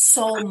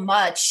so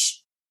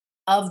much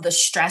of the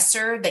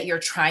stressor that you're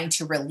trying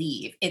to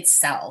relieve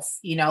itself.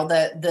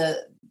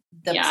 The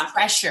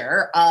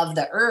pressure of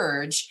the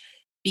urge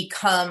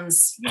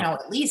becomes,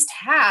 at least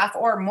half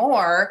or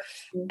more.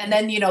 Mm-hmm. And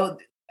then,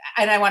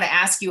 and I want to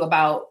ask you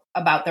about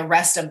the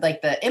rest of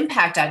like the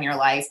impact on your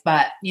life.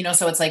 But,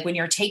 so it's like when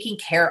you're taking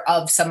care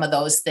of some of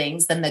those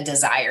things, then the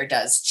desire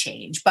does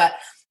change. But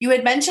you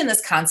had mentioned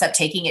this concept,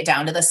 taking it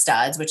down to the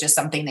studs, which is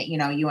something that,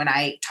 you and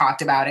I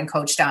talked about and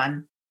coached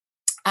on.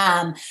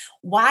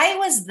 Why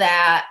was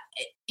that?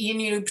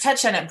 You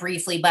touched on it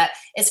briefly, but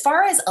as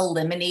far as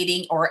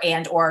eliminating or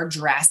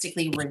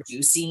drastically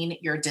reducing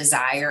your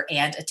desire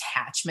and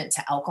attachment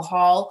to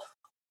alcohol,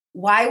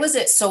 why was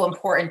it so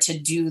important to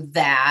do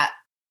that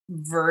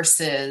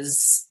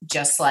versus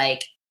just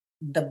like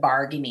the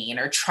bargaining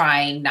or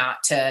trying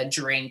not to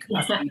drink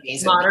a few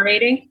days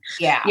moderating?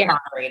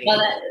 Moderating.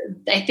 Well,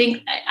 I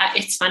think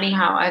it's funny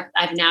how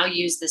I've now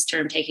used this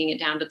term, taking it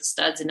down to the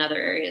studs, in other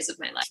areas of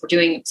my life. We're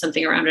doing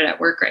something around it at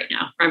work right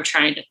now. I'm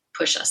trying to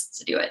push us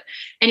to do it.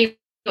 Anyway,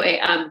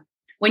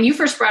 when you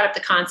first brought up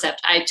the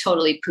concept, I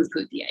totally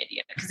poo-pooed the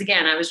idea, because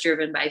again, I was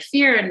driven by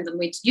fear. And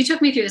you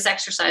took me through this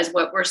exercise.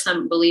 What were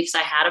some beliefs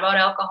I had about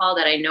alcohol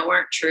that I know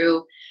aren't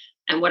true?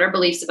 And what are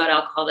beliefs about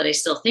alcohol that I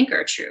still think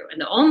are true?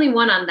 And the only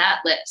one on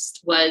that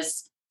list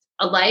was,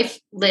 a life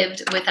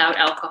lived without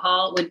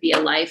alcohol would be a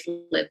life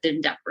lived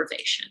in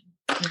deprivation.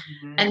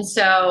 Mm-hmm. And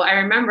so I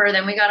remember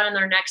then we got on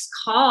our next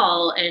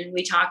call and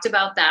we talked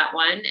about that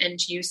one. And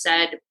you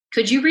said,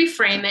 could you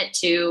reframe it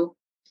to,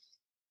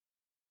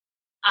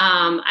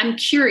 I'm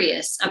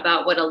curious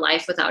about what a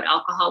life without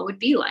alcohol would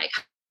be like.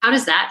 How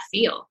does that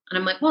feel? And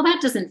I'm like, well, that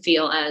doesn't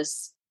feel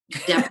as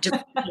it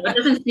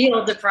doesn't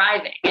feel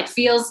depriving. It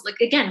feels like,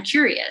 again,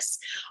 curious.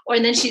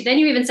 And then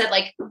you even said,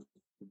 like,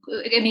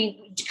 I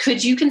mean,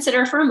 could you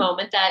consider for a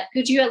moment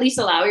could you at least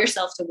allow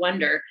yourself to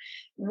wonder,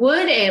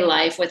 would a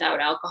life without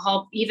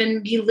alcohol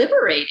even be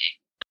liberating?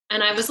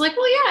 And I was like,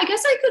 well, yeah, I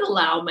guess I could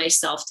allow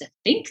myself to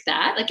think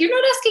that. Like, you're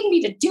not asking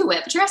me to do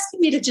it, but you're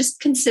asking me to just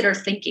consider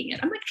thinking it.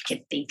 I'm like, I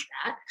can think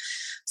that.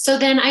 So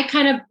then I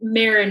kind of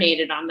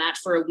marinated on that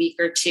for a week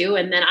or two.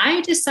 And then I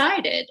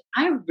decided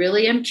I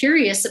really am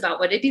curious about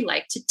what it'd be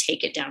like to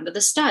take it down to the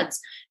studs,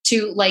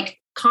 to like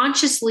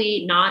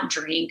consciously not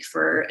drink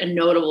for a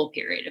notable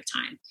period of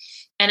time.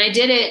 And I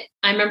did it.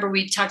 I remember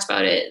we talked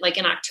about it like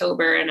in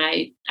October, and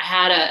I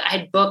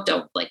had booked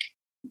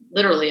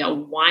literally a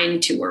wine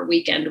tour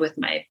weekend with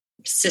my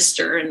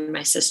sister and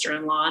my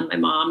sister-in-law and my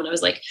mom. And I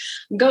was like,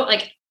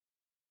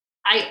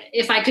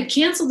 if I could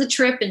cancel the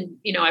trip, and,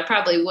 I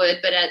probably would,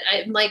 but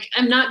I'm like,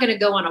 I'm not going to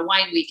go on a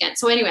wine weekend.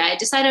 So anyway, I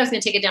decided I was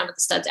going to take it down to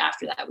the studs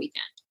after that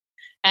weekend.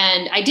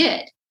 And I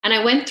did. And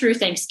I went through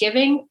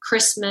Thanksgiving,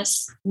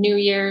 Christmas, New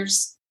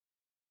Year's,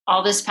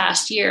 all this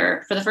past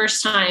year for the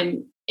first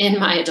time in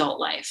my adult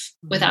life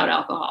without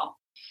alcohol.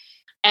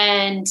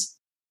 And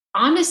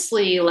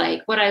honestly,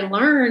 like, what I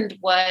learned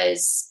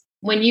was,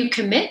 when you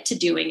commit to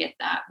doing it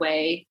that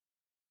way,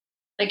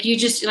 like, you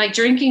just like,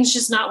 drinking's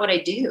just not what I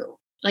do.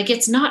 Like,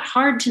 it's not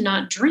hard to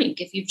not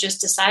drink if you've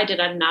just decided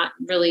I'm not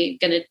going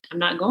to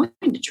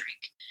drink.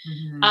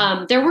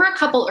 Mm-hmm. There were a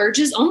couple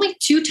urges, only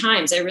 2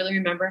 times I really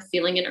remember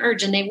feeling an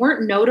urge, and they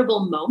weren't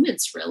notable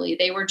moments really.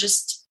 They were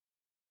just,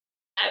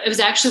 it was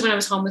actually when I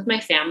was home with my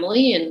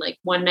family, and like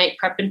one night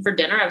prepping for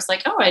dinner, I was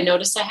like, oh, I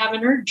noticed I have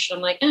an urge. I'm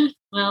like,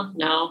 well,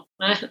 no,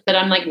 but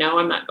I'm like, no,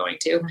 I'm not going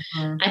to.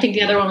 Mm-hmm. I think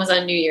the other one was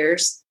on New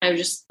Year's. I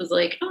just was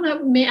like, oh,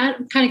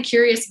 I'm kind of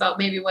curious about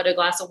maybe what a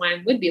glass of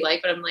wine would be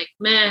like, but I'm like,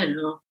 man,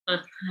 no.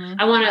 Mm-hmm.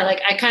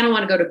 I kind of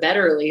want to go to bed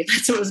early.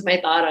 That's what was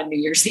my thought on New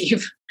Year's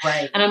Eve.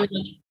 Right. And I'm like,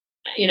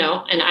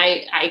 and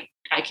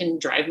I can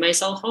drive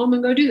myself home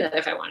and go do that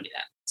if I want to do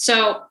that.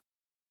 So,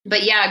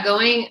 but yeah,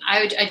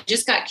 I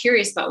just got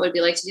curious about what it'd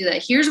be like to do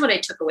that. Here's what I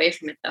took away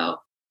from it though.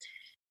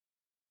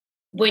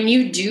 When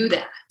you do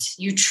that,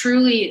 you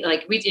truly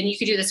and you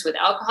could do this with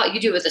alcohol,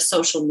 you do it with a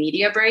social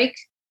media break.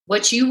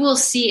 What you will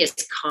see is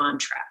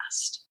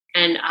contrast.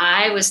 And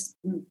I was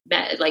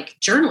like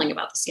journaling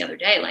about this the other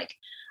day. Like,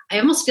 I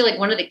almost feel like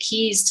one of the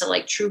keys to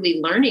like truly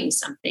learning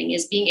something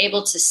is being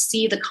able to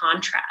see the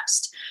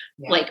contrast.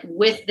 Yeah. Like,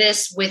 with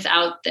this,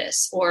 without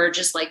this, or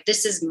just like,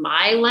 this is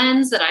my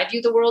lens that I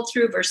view the world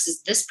through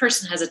versus this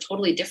person has a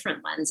totally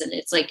different lens. And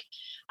it's like,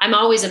 I'm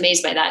always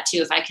amazed by that too.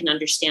 If I can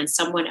understand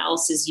someone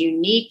else's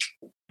unique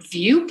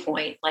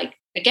viewpoint. Like,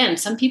 again,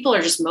 some people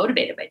are just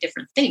motivated by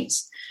different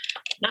things,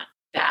 not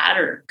bad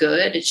or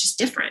good. It's just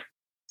different.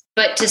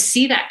 But to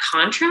see that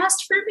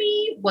contrast for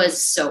me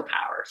was so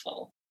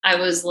powerful. I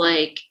was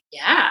like,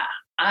 yeah,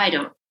 I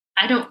don't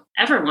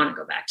ever want to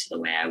go back to the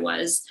way I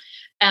was.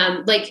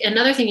 Like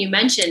another thing you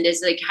mentioned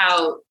is like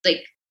how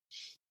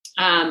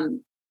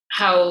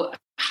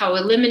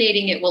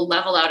eliminating it will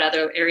level out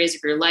other areas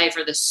of your life,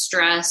 or the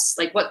stress,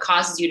 like what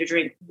causes you to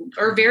drink.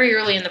 Or very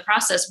early in the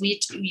process,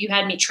 you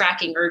had me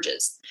tracking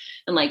urges,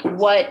 and like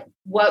what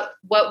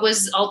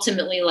was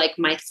ultimately like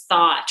my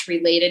thought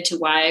related to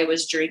why I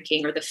was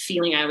drinking or the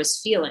feeling I was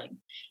feeling.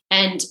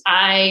 And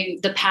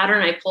the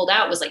pattern I pulled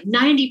out was like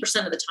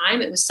 90% of the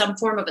time, it was some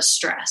form of a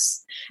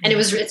stress. And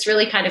it's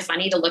really kind of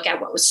funny to look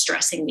at what was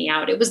stressing me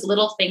out. It was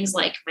little things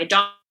like my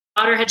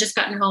daughter had just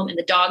gotten home and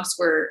the dogs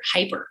were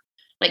hyper.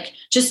 Like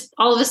just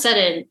all of a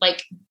sudden,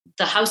 like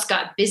the house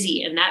got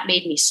busy and that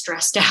made me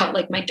stressed out.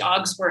 Like my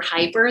dogs were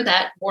hyper.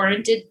 That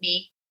warranted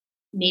me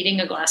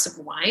needing a glass of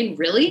wine.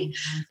 Really?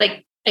 Mm-hmm.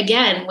 Like,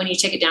 again, when you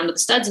take it down to the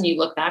studs and you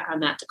look back on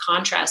that, the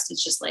contrast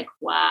is just like,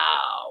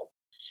 wow.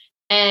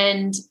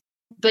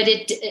 But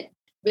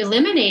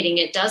eliminating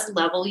it does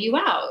level you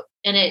out,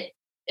 and it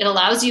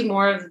allows you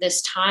more of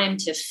this time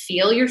to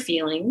feel your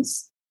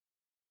feelings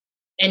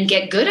and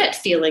get good at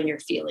feeling your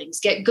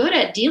feelings, get good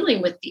at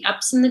dealing with the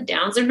ups and the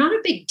downs. They're not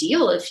a big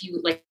deal. If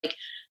you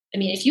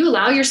if you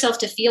allow yourself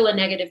to feel a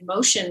negative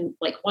emotion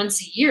like once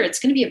a year, it's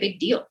going to be a big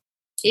deal.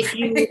 If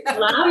you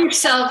allow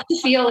yourself to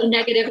feel a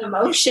negative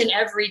emotion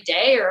every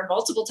day or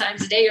multiple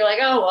times a day, you're like,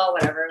 oh, well,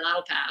 whatever,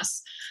 that'll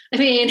pass. I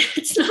mean,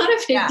 it's not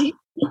a big deal.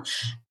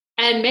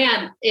 And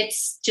man,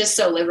 it's just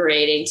so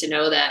liberating to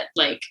know that,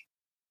 like,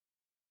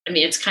 I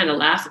mean, it's kind of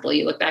laughable.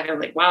 You look back and I'm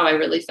like, wow, I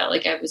really felt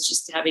like I was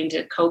just having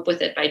to cope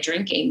with it by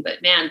drinking.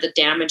 But man, the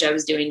damage I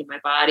was doing to my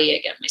body,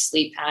 I get my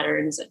sleep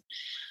patterns. And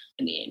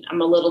I mean,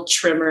 I'm a little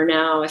trimmer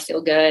now. I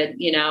feel good.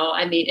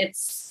 I mean,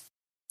 it's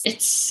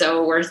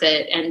so worth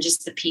it. And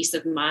just the peace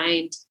of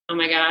mind. Oh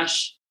my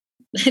gosh.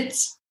 That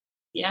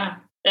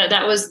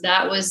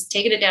was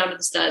taking it down to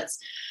the studs.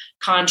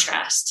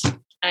 Contrast.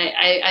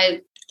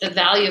 The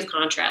value of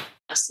contrast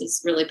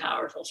is really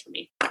powerful for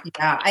me.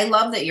 Yeah. I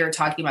love that you're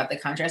talking about the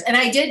contrast. And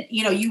I did,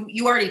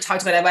 you already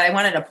talked about it, but I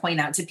wanted to point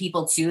out to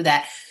people too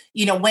that,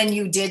 when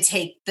you did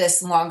take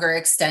this longer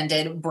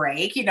extended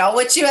break,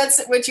 which you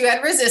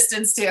had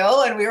resistance to,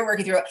 and we were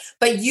working through it,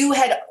 but you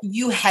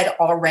had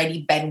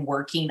already been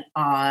working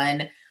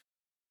on,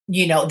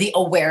 the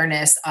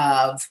awareness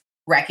of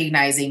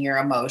recognizing your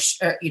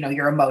emotion, or,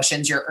 your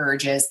emotions, your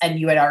urges, and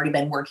you had already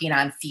been working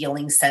on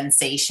feeling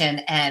sensation.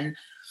 And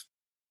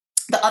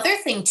the other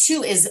thing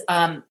too is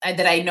that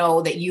I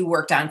know that you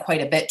worked on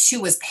quite a bit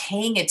too, was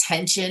paying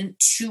attention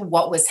to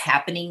what was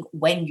happening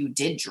when you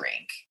did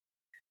drink,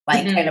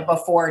 like kind of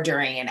before,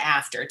 during, and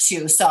after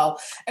too. So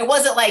it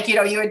wasn't like,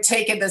 you had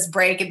taken this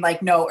break and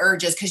like no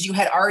urges, because you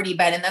had already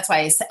been. And that's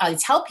why I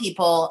tell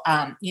people,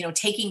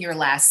 taking your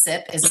last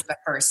sip is the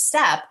first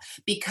step,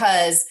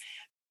 because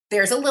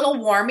there's a little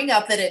warming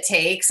up that it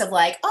takes of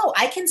like, oh,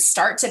 I can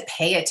start to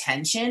pay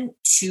attention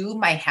to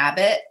my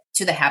habit,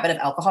 to the habit of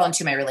alcohol, and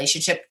to my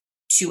relationship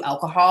to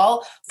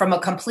alcohol from a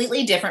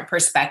completely different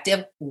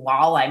perspective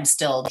while I'm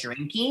still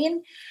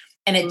drinking.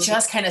 And it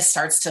just kind of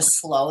starts to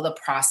slow the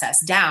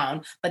process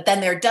down. But then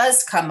there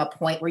does come a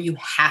point where you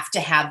have to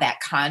have that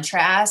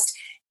contrast.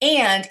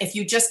 And if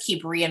you just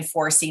keep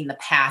reinforcing the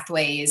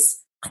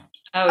pathways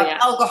of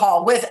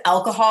alcohol with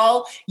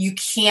alcohol, you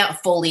can't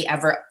fully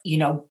ever,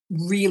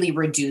 really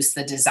reduce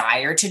the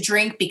desire to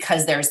drink,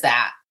 because there's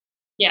that,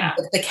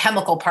 the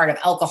chemical part of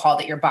alcohol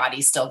that your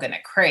body's still going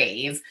to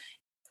crave.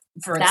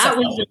 That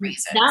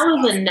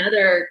was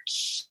another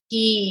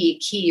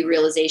key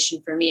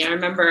realization for me. I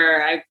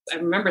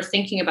remember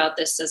thinking about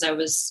this as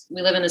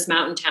we live in this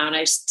mountain town.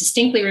 I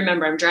distinctly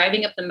remember I'm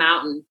driving up the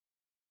mountain,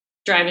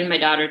 driving my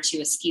daughter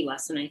to a ski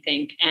lesson, I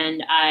think.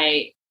 And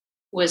I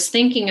was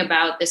thinking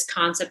about this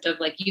concept of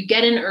like, you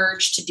get an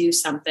urge to do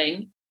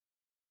something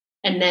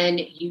and then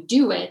you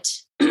do it.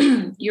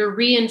 You're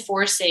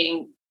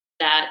reinforcing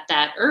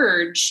that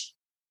urge,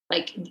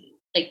 like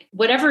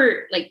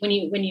whatever, like when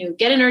you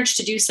get an urge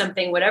to do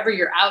something, whatever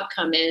your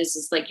outcome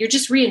is like, you're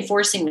just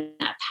reinforcing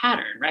that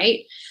pattern.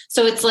 Right.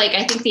 So it's like,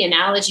 I think the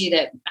analogy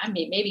that,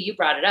 maybe you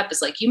brought it up,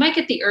 is like, you might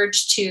get the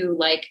urge to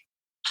like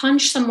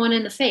punch someone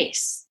in the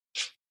face,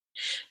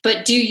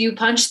 but do you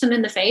punch them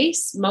in the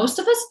face? Most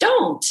of us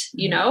don't,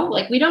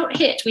 like we don't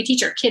hit. We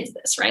teach our kids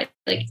this, right?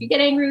 Like if you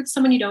get angry with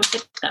someone, you don't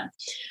hit them.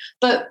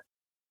 But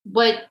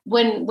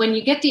when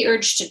you get the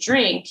urge to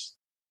drink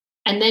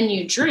and then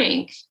you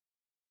drink,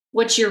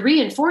 what you're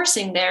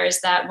reinforcing there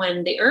is that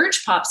when the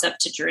urge pops up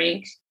to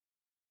drink,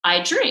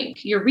 I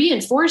drink. You're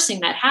reinforcing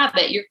that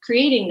habit. You're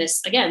creating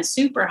this, again,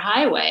 super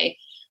highway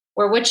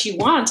where what you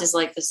want is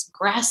like this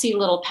grassy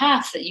little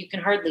path that you can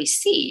hardly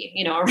see,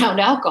 around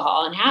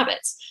alcohol and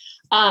habits.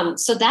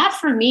 So that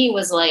for me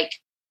was like,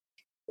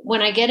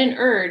 when I get an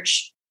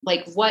urge,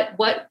 like what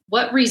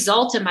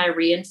result am I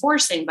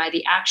reinforcing by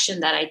the action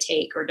that I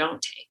take or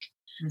don't take?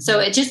 Mm-hmm. So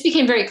it just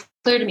became very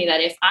clear to me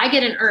that if I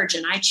get an urge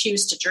and I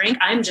choose to drink,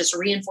 I'm just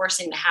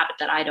reinforcing the habit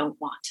that I don't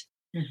want.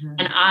 Mm-hmm.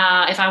 And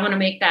if I want to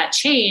make that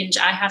change,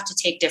 I have to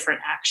take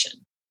different action.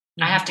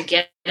 Mm-hmm. I have to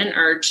get an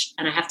urge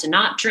and I have to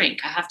not drink.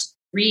 I have to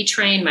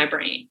retrain my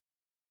brain.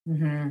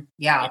 Mm-hmm.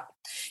 Yeah.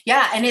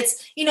 Yeah. And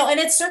it's, and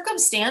it's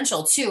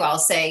circumstantial too, I'll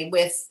say,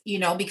 with,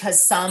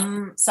 because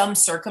some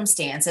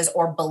circumstances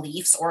or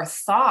beliefs or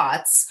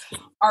thoughts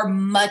are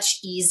much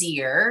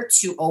easier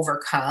to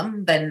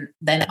overcome than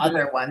mm-hmm.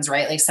 other ones,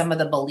 right? Like some of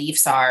the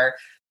beliefs are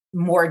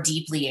more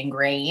deeply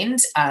ingrained,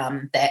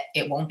 that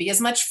it won't be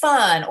as much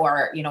fun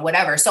or,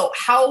 whatever. So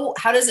how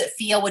does it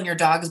feel when your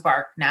dogs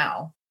bark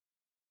now?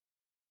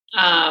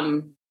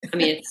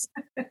 It's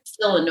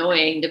still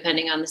annoying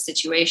depending on the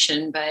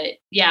situation, but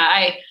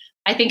yeah,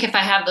 I think if I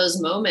have those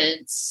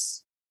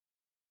moments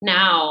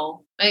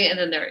now, and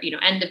then they're,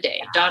 end of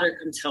day, daughter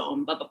comes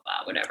home, blah, blah,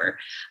 blah, whatever.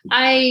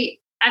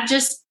 I've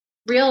just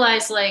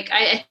realized, like,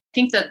 I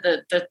think that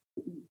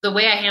the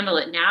way I handle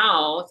it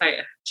now, if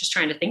I just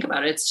trying to think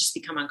about it, it's just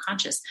become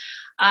unconscious.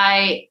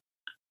 I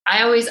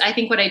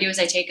think what I do is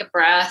I take a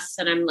breath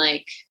and I'm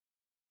like,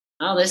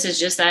 oh, this is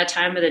just that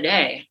time of the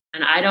day.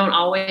 And I don't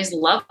always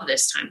love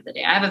this time of the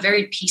day. I have a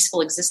very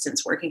peaceful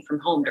existence working from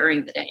home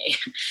during the day.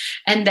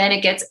 And then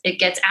it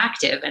gets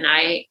active and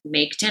I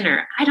make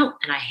dinner.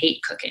 And I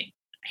hate cooking.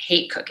 I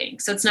hate cooking.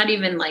 So it's not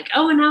even like,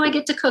 oh, and now I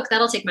get to cook.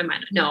 That'll take my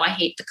mind. No, I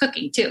hate the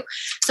cooking too.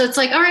 So it's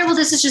like, all right, well,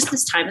 this is just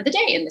this time of the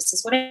day. And this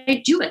is what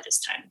I do at this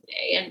time of the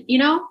day. And,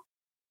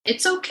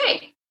 it's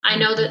okay. I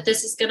know that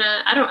this is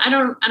gonna, I don't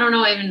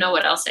know, I even know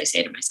what else I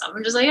say to myself.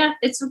 I'm just like, yeah,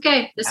 it's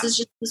okay. This is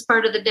just this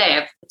part of the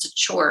day. It's a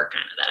chore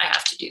kind of that I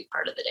have to do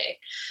part of the day.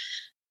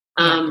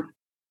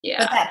 Yeah.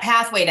 But that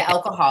pathway to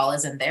alcohol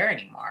isn't there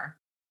anymore.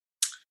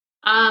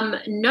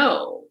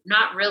 No,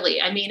 not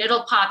really. I mean,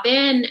 it'll pop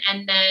in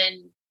and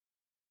then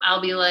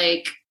I'll be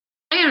like,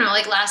 I don't know,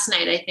 like last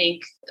night, I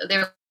think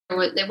there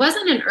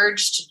wasn't an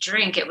urge to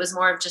drink. It was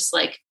more of just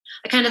like,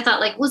 I kind of thought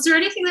like, was there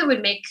anything that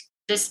would make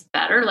this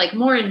better, like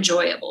more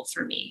enjoyable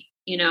for me,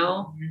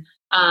 Mm-hmm.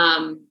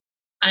 And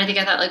I think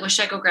I thought like, well,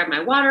 should I go grab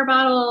my water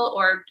bottle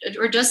or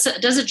does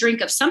a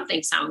drink of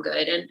something sound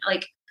good? And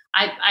like,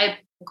 I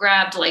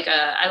grabbed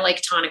I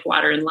like tonic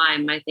water and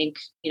lime. I think,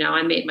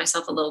 I made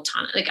myself a little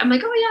tonic. Like, I'm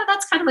like, oh yeah,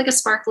 that's kind of like a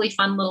sparkly,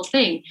 fun little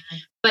thing. Mm-hmm.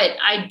 But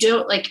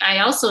I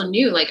also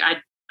knew like, I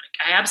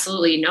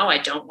absolutely know I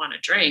don't want to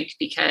drink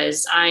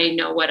because I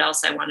know what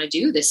else I want to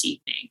do this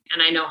evening.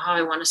 And I know how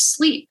I want to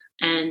sleep.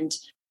 And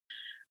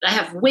I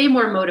have way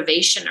more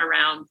motivation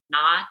around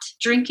not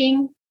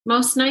drinking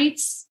most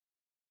nights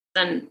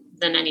than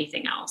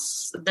anything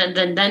else than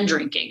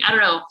drinking. I don't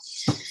know.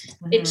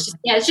 Mm-hmm.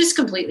 It's just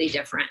completely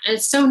different. And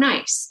it's so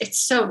nice. It's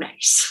so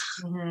nice.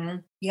 Mm-hmm.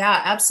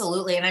 Yeah,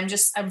 absolutely. And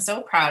I'm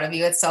so proud of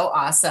you. It's so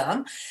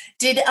awesome.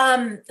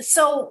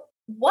 So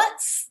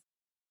what's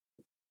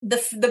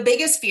the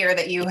biggest fear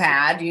that you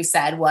had, you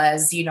said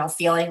was,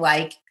 feeling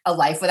like a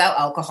life without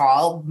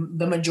alcohol,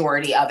 the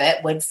majority of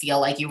it would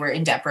feel like you were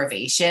in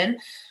deprivation.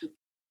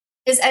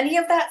 Does any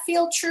of that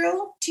feel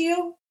true to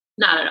you?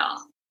 Not at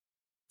all.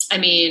 I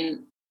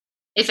mean,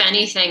 if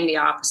anything, the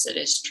opposite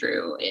is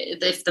true.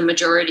 If the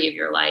majority of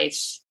your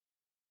life,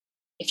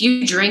 if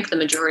you drink the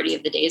majority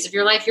of the days of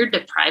your life, you're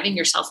depriving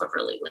yourself of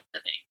really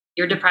living.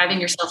 You're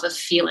depriving yourself of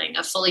feeling,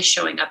 of fully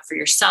showing up for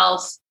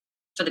yourself,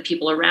 for the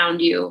people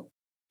around you.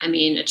 I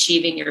mean,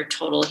 achieving your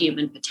total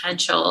human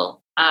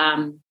potential.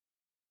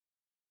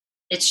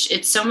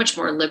 It's so much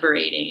more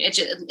liberating.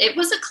 It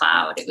was a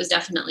cloud. It was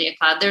definitely a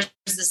cloud. There's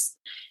this,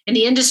 in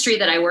the industry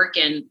that I work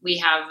in, we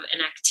have an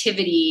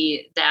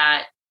activity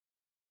that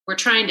we're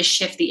trying to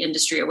shift the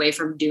industry away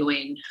from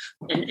doing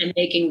and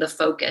making the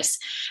focus.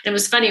 And it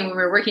was funny when we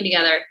were working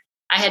together,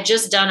 I had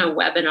just done a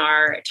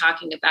webinar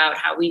talking about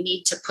how we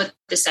need to put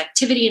this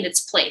activity in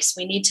its place.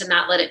 We need to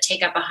not let it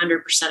take up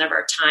 100% of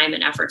our time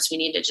and efforts. We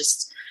need to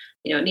just,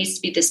 it needs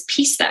to be this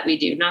piece that we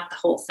do, not the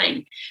whole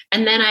thing.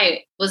 And then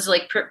I was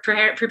like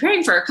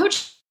preparing for our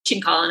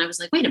coaching call. And I was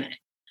like, wait a minute,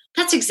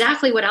 that's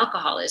exactly what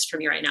alcohol is for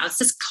me right now. It's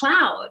this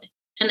cloud.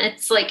 And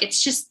it's like,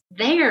 it's just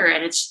there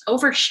and it's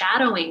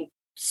overshadowing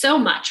so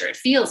much, or it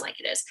feels like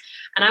it is.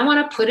 And I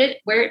want to put it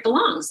where it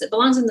belongs. It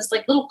belongs in this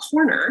like little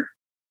corner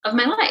of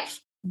my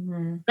life.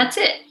 Mm-hmm. That's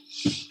it.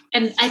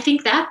 And I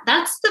think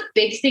that's the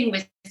big thing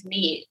with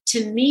me.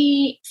 To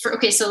me,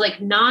 so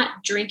like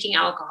not drinking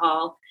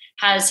alcohol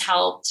has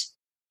helped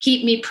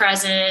keep me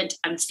present.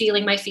 I'm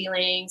feeling my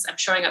feelings. I'm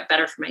showing up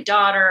better for my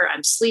daughter.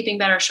 I'm sleeping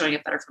better, showing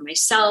up better for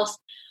myself,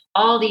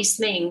 all these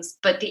things.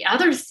 But the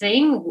other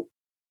thing,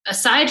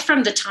 aside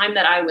from the time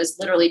that I was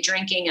literally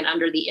drinking and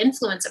under the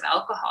influence of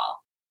alcohol,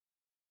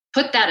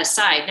 put that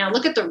aside. Now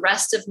look at the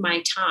rest of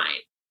my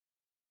time.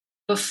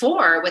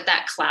 Before, with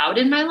that cloud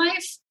in my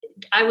life,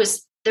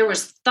 there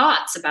was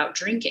thoughts about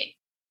drinking.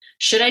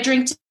 Should I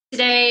drink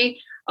today?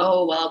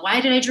 Oh, well,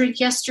 why did I drink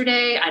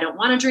yesterday? I don't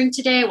want to drink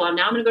today. Well,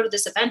 now I'm going to go to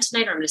this event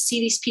tonight, or I'm going to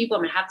see these people.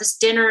 I'm going to have this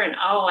dinner. And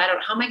how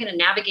am I going to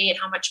navigate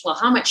how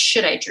much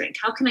should I drink?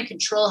 How can I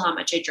control how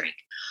much I drink?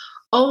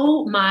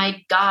 Oh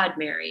my God,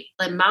 Mary,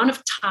 the amount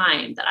of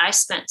time that I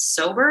spent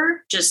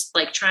sober, just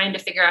like trying to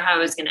figure out how I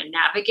was going to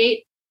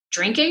navigate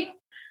drinking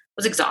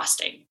was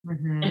exhausting.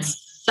 Mm-hmm. And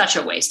such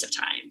a waste of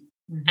time.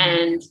 Mm-hmm.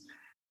 And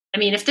I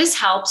mean, if this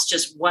helps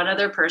just one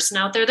other person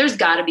out there, there's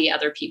got to be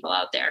other people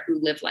out there who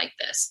live like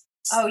this.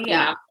 Oh yeah. You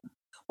know?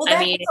 Well,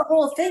 that's the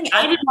whole thing.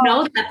 I didn't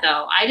know that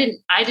though. I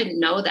didn't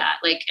know that.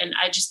 Like, and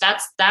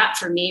that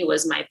for me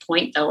was my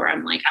point though, where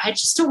I'm like, I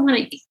just don't want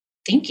to be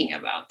thinking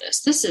about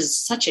this. This is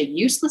such a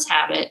useless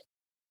habit.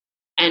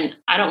 And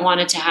I don't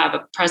want it to have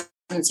a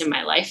presence in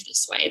my life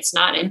this way. It's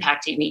not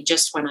impacting me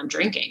just when I'm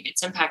drinking.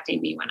 It's impacting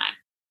me when I'm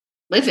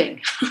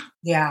living.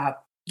 Yeah.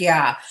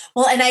 Yeah.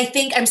 Well, and I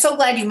think I'm so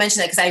glad you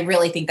mentioned that, because I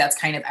really think that's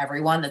kind of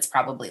everyone that's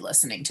probably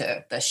listening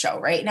to the show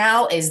right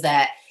now, is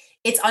that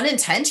it's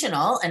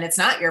unintentional and it's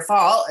not your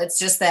fault. It's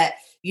just that,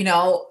 you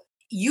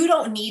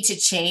don't need to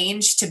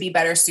change to be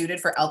better suited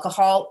for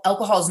alcohol.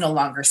 Alcohol is no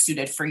longer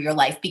suited for your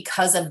life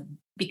because of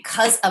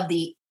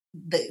the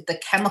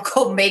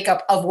chemical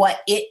makeup of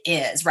what it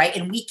is. Right.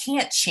 And we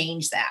can't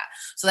change that.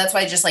 So that's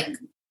why just like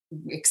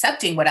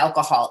accepting what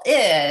alcohol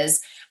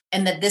is,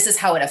 and that this is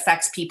how it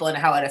affects people and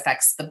how it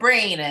affects the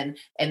brain,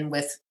 and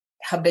with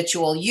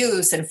habitual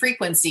use and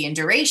frequency and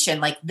duration,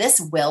 like this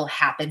will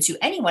happen to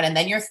anyone. And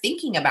then you're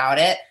thinking about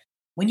it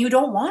when you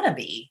don't want to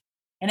be,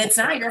 and it's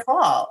not your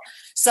fault.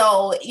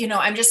 So,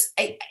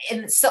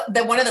 and so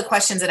one of the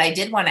questions that I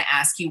did want to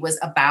ask you was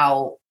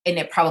about, and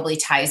it probably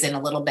ties in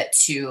a little bit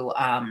to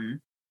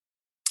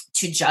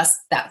just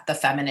that, the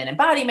feminine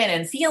embodiment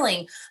and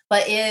feeling,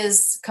 but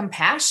is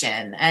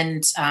compassion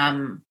and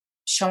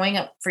showing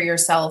up for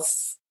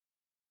yourself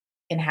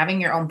and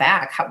having your own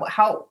back.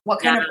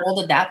 What kind of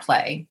role did that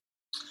play?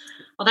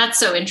 Well, that's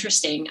so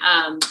interesting.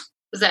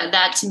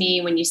 That to me,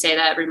 when you say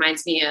that,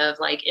 reminds me of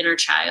like inner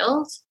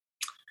child.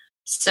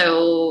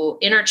 So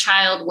inner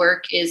child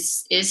work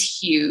is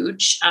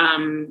huge.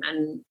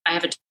 And I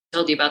haven't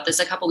told you about this.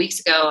 A couple of weeks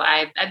ago,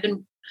 I've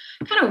been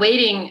kind of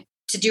waiting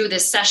to do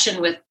this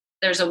session with,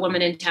 there's a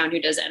woman in town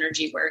who does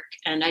energy work,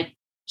 and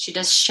she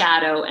does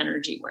shadow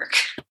energy work,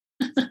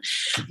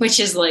 which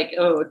is like,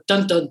 oh,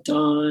 dun, dun,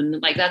 dun.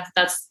 Like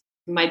that's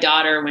my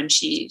daughter when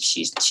she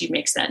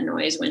makes that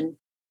noise when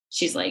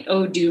she's like,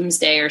 oh,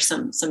 doomsday, or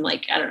some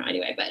like, I don't know.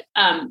 Anyway, but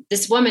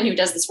this woman who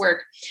does this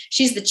work,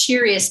 she's the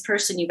cheeriest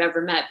person you've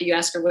ever met. But you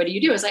ask her, what do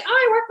you do? It's like, oh,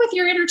 I work with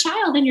your inner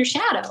child and your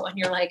shadow. And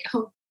you're like,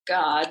 oh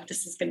God,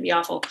 this is going to be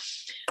awful.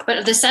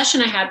 But the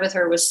session I had with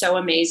her was so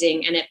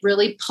amazing. And it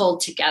really pulled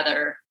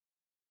together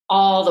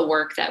all the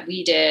work that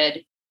we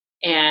did.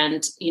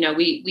 And,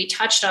 we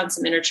touched on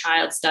some inner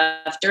child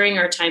stuff during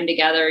our time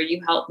together.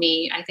 You helped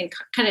me, I think,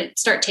 kind of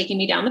start taking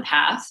me down the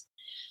path.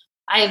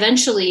 I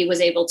eventually was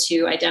able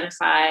to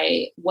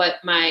identify what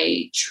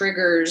my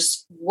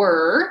triggers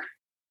were,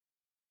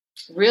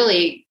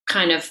 really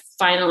kind of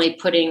finally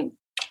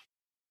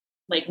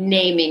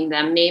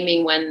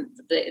naming when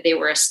they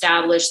were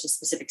established, the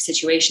specific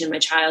situation in my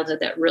childhood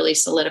that really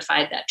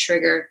solidified that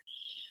trigger.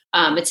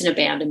 It's an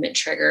abandonment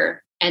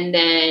trigger. And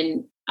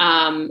then,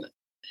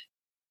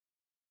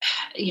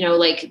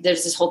 like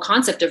there's this whole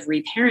concept of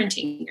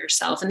reparenting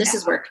yourself. And this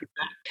is where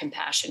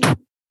compassion.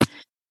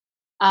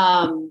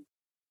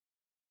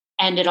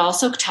 And it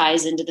also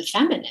ties into the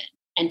feminine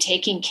and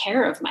taking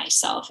care of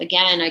myself.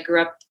 Again, I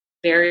grew up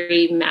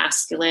very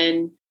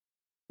masculine.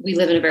 We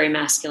live in a very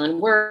masculine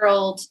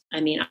world.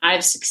 I mean,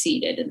 I've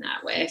succeeded in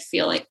that way. I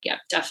feel like, yeah,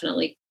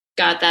 definitely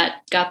got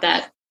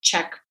that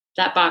check.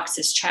 That box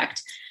is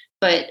checked.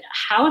 But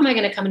how am I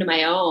going to come to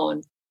my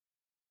own?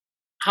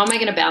 How am I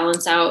going to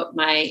balance out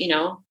my,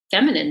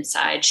 feminine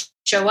side,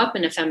 show up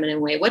in a feminine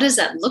way? What does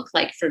that look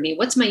like for me?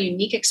 What's my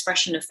unique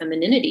expression of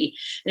femininity?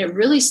 And it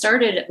really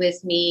started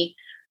with me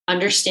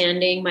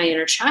understanding my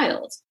inner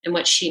child and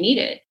what she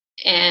needed.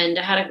 And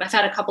I've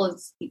had a couple of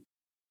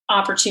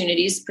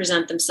opportunities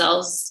present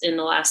themselves in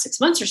the last 6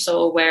 months or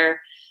so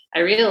where I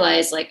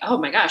realized like, oh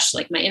my gosh,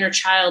 like my inner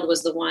child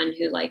was the one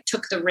who like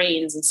took the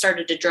reins and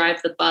started to drive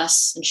the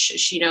bus. And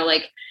she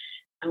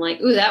I'm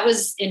like, ooh, that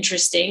was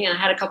interesting. And I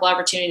had a couple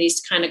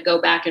opportunities to kind of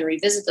go back and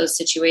revisit those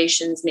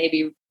situations,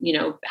 maybe,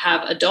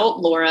 have adult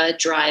Laura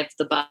drive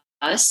the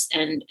bus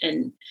and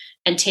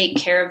take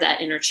care of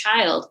that inner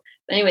child.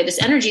 But anyway,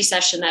 this energy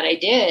session that I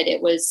did,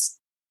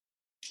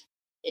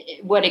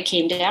 what it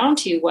came down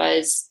to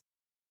was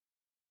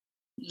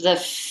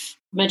the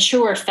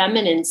mature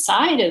feminine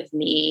side of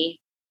me.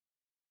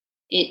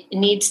 It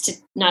needs to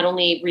not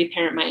only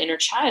reparent my inner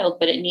child,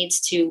 but it needs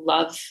to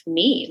love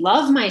me,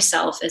 love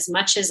myself as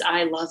much as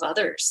I love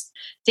others.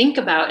 Think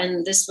about,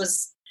 and this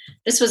was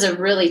a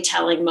really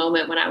telling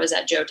moment when I was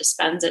at Joe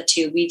Dispenza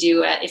too. We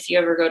do, if you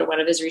ever go to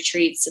one of his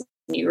retreats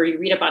or you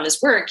read up on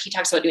his work, he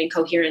talks about doing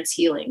coherence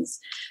healings.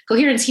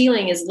 Coherence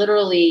healing is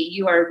literally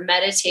you are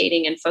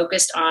meditating and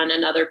focused on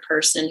another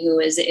person who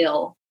is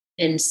ill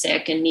and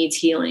sick and needs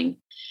healing.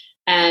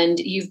 And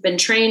you've been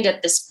trained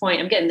at this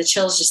point. I'm getting the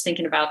chills just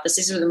thinking about this.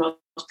 These are the most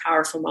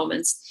powerful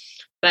moments.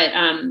 But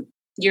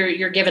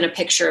you're given a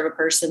picture of a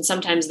person.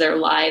 Sometimes they're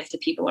live. The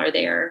people are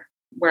there.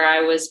 Where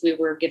I was, we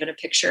were given a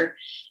picture.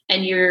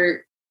 And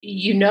you're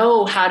you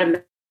know how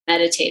to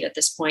meditate at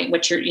this point,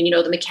 what you're,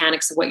 the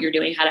mechanics of what you're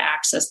doing, how to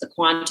access the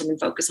quantum and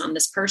focus on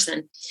this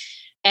person.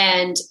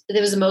 And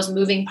it was the most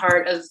moving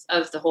part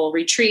of the whole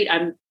retreat.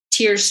 I'm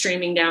tears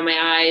streaming down my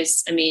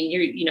eyes. I mean,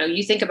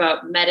 you think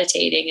about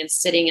meditating and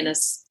sitting in a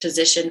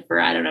position for,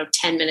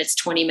 10 minutes,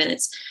 20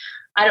 minutes.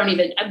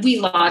 We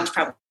logged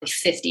probably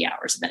 50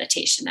 hours of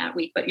meditation that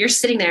week, but you're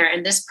sitting there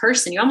and this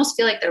person, you almost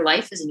feel like their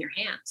life is in your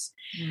hands.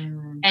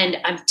 And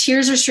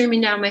tears are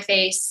streaming down my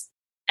face.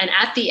 And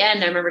at the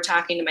end, I remember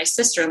talking to my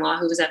sister-in-law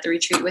who was at the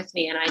retreat with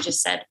me. And I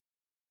just said,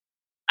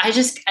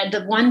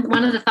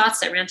 one of the thoughts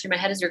that ran through my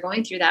head as you're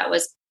going through that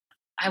was,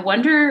 I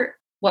wonder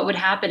what would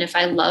happen if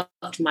I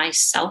loved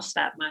myself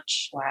that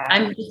much. Wow.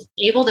 I'm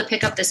able to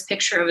pick up this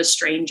picture of a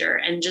stranger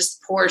and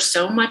just pour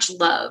so much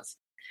love.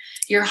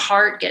 Your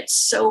heart gets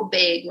so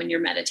big when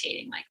you're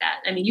meditating like that.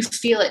 I mean, you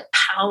feel it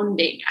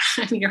pounding.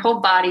 I mean, your whole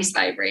body's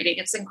vibrating.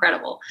 It's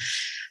incredible.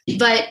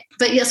 But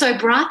yeah, so I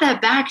brought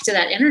that back to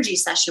that energy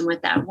session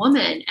with that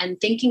woman and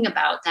thinking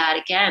about that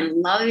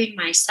again, loving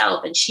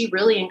myself. And she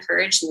really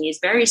encouraged me these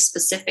very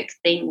specific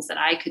things that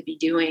I could be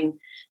doing.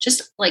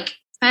 Just like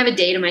if I have a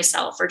day to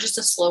myself or just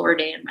a slower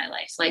day in my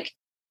life, like,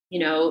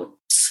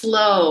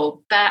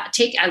 slow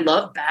I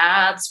love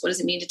baths. What does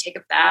it mean to take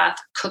a bath?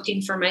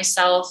 Cooking for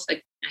myself.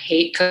 Like, I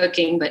hate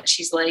cooking, but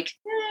she's like,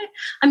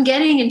 I'm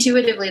getting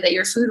intuitively that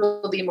your food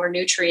will be more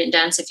nutrient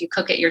dense if you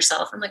cook it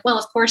yourself. I'm like, well,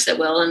 of course it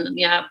will. And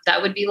yeah,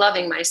 that would be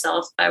loving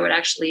myself. If I would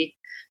actually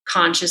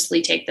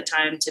consciously take the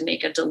time to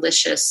make a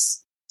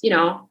delicious,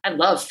 I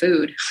love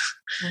food.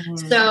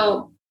 Mm-hmm.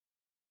 So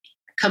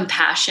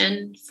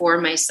compassion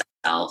for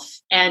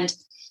myself. And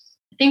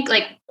I think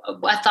like a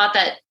thought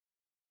that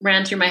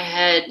ran through my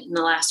head in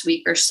the last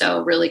week or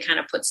so really kind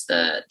of puts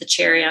the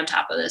cherry on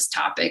top of this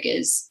topic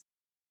is,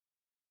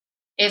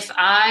 if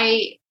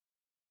I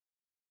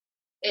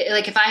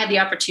had the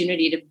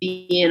opportunity to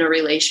be in a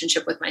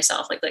relationship with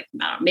myself,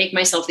 make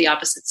myself the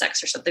opposite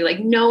sex or something, like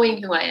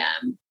knowing who I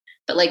am,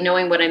 but like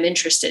knowing what I'm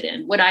interested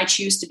in, would I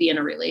choose to be in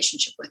a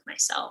relationship with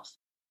myself?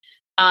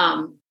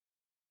 And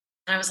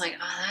I was like,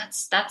 oh,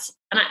 that's,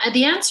 and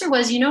the answer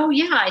was,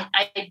 yeah,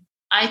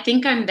 I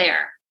think I'm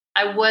there.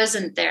 I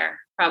wasn't there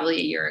probably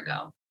a year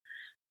ago.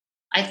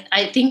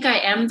 I think I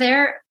am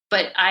there,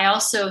 but I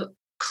also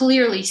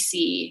clearly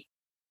see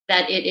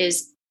that it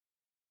is,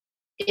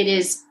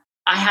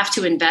 I have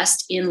to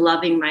invest in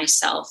loving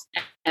myself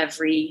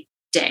every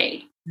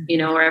day,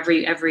 or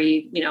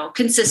every,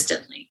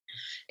 consistently.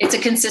 It's a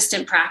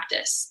consistent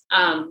practice.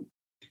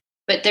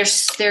 But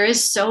there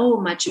is so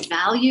much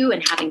value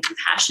in having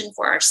compassion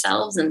for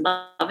ourselves and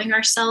loving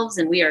ourselves.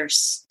 And we are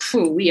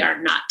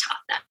not taught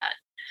that.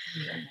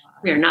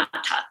 We are not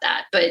taught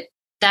that, but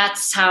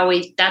that's how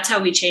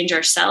we change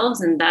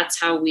ourselves. And that's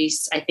how we,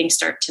 I think,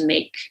 start to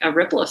make a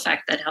ripple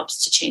effect that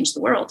helps to change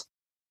the world.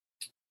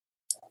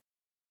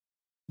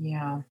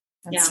 Yeah,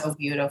 that's so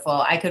beautiful.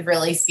 I could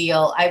really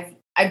feel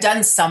I've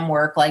done some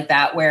work like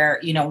that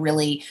where,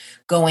 really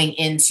going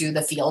into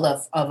the field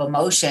of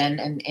emotion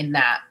and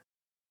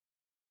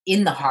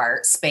in the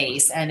heart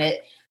space. And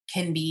it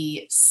can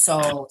be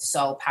so,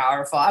 so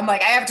powerful. I'm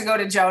like, I have to go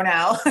to Joe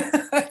now.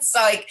 It's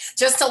like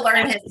just to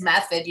learn his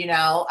method,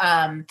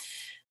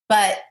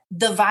 but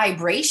the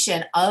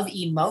vibration of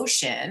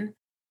emotion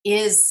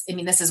is,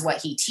 this is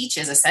what he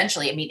teaches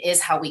essentially,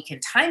 is how we can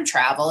time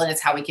travel. And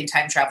it's how we can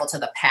time travel to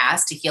the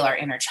past to heal our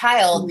inner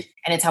child. Mm-hmm.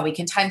 And it's how we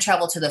can time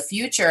travel to the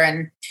future.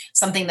 And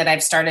something that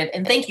I've started,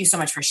 and thank you so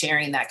much for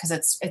sharing that, because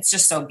it's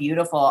just so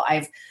beautiful.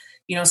 I've,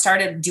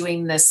 started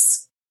doing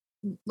this,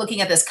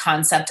 looking at this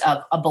concept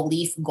of a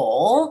belief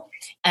goal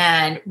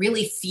and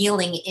really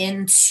feeling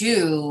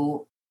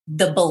into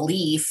the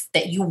belief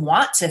that you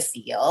want to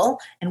feel,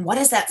 and what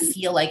does that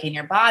feel like in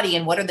your body,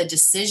 and what are the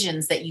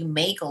decisions that you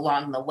make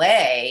along the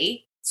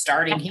way,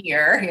 starting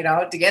here,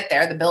 to get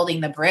there, the building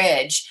the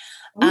bridge,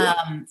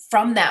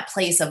 from that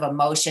place of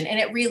emotion. And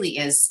it really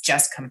is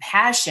just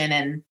compassion.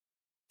 And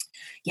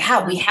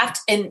yeah, we have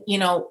to, and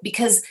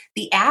because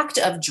the act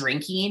of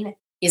drinking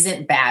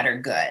isn't bad or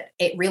good.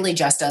 It really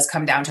just does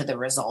come down to the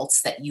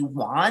results that you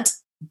want.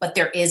 But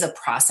there is a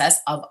process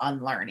of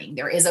unlearning.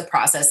 There is a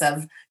process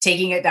of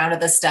taking it down to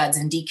the studs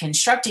and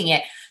deconstructing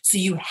it. So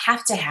you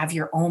have to have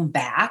your own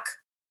back,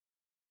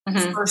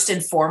 first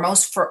and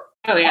foremost, for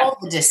all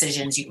the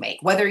decisions you make,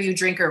 whether you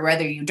drink or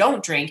whether you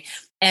don't drink.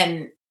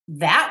 And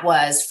that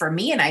was, for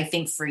me, and I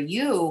think for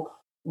you,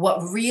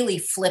 what really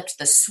flipped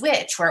the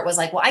switch, where it was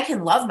like, well, I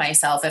can love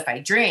myself if I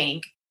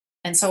drink.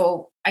 And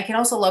so I can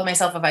also love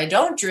myself if I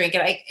don't drink.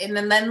 And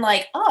then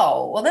like,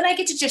 oh, well, then I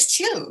get to just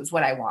choose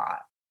what I want.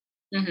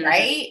 Mm-hmm.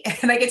 Right.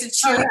 And I get to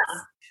choose.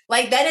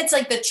 Like then it's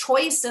like the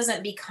choice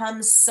doesn't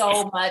become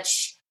so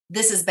much,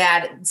 this is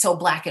bad, so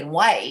black and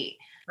white.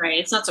 Right.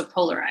 It's not so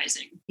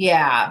polarizing.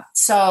 Yeah.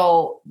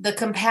 So the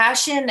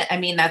compassion,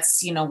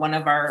 that's, one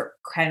of our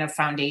kind of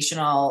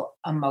foundational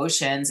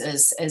emotions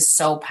is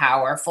so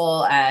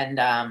powerful.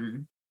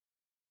 And,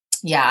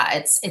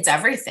 it's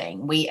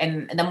everything.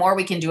 And the more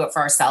we can do it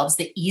for ourselves,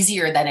 the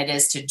easier then it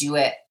is to do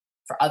it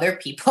for other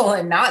people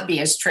and not be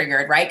as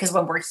triggered, right? Because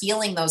when we're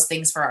healing those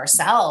things for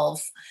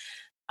ourselves,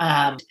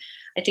 I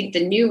think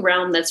the new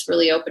realm that's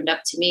really opened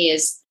up to me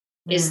is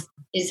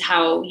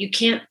how you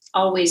can't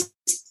always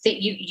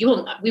think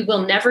we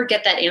will never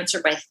get that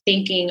answer by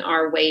thinking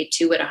our way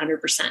to it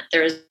 100%.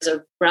 There is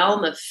a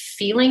realm of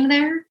feeling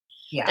there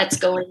that's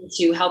going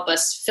to help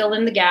us fill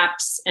in the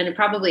gaps and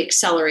probably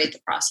accelerate the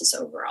process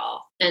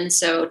overall. And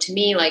so to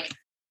me, like,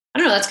 I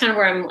don't know, that's kind of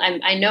where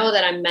I know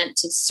that I'm meant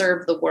to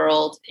serve the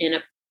world in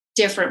a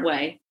different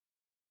way.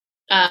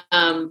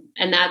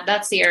 And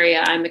that's the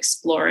area I'm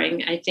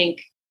exploring. I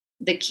think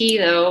the key,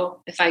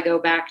 though, if I go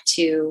back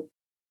to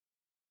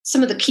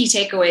some of the key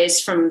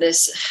takeaways from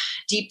this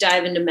deep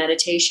dive into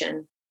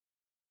meditation,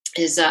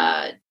 is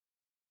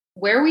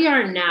where we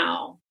are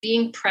now,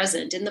 being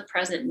present in the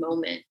present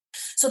moment.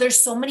 So there's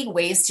so many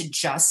ways to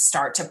just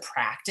start to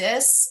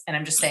practice. And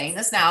I'm just saying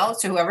this now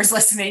to whoever's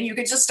listening, you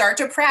could just start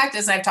to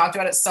practice. And I've talked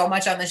about it so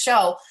much on the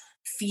show,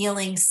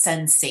 feeling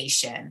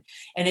sensation.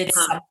 And it's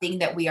something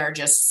that we are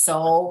just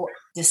so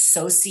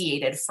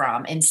dissociated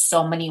from in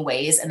so many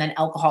ways. And then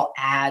alcohol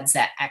adds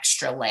that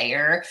extra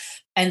layer.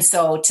 And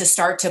so to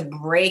start to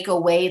break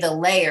away the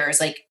layers,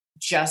 like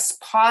just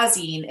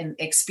pausing and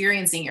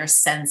experiencing your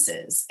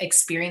senses,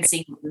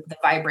 experiencing the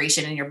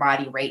vibration in your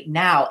body right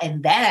now.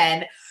 And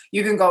then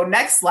you can go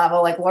next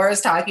level, like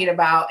Laura's talking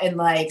about, and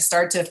like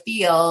start to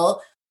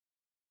feel,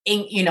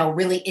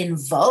 really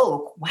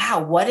invoke,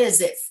 wow, what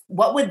is it?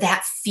 What would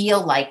that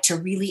feel like to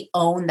really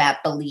own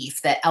that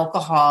belief that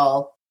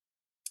alcohol's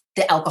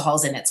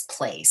in its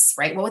place,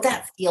 right? What would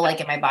that feel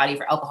like in my body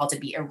for alcohol to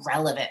be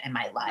irrelevant in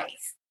my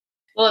life?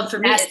 Well, for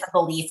me, that's the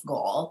belief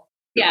goal.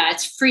 Yeah,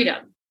 it's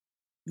freedom.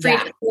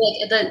 Freedom.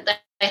 Yeah.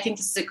 I think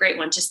this is a great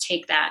one. Just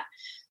take that.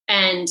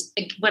 And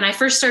when I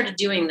first started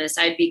doing this,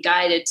 I'd be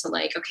guided to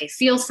like, okay,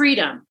 feel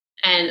freedom.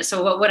 And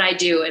so what would I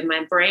do in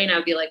my brain? I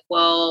would be like,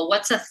 well,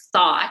 what's a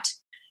thought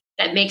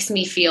that makes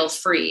me feel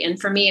free? And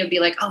for me, it'd be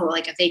like, oh,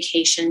 like a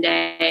vacation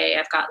day.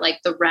 I've got like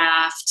the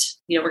raft,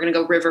 we're going to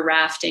go river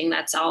rafting.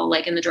 That's all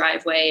like in the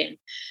driveway. And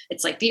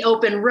it's like the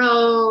open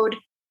road.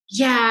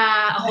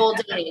 Yeah. A whole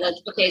day. Like,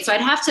 okay. So I'd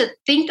have to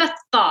think a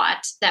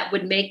thought that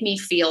would make me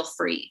feel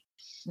free.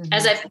 Mm-hmm.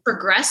 As I've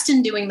progressed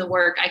in doing the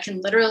work, I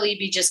can literally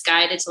be just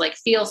guided to like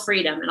feel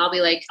freedom. And I'll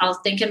be like, I'll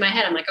think in my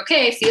head, I'm like,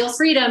 okay, feel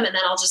freedom. And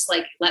then I'll just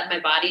like let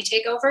my body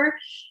take over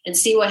and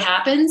see what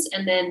happens.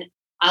 And then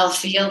I'll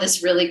feel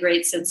this really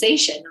great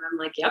sensation. And I'm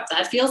like, yep,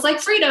 that feels like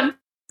freedom.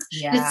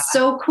 Yeah. It's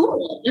so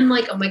cool. I'm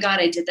like, oh my God,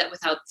 I did that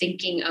without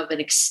thinking of an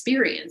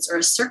experience or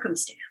a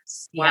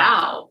circumstance. Yeah.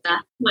 Wow.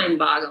 That's mind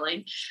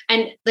boggling.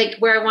 And like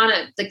where I want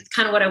to, like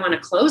kind of what I want to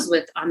close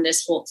with on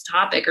this whole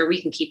topic, or we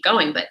can keep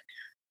going, but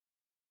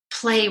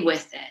play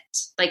with it.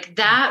 Like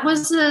that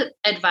was the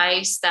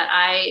advice that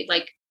I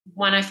like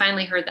when I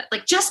finally heard that,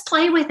 like, just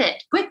play with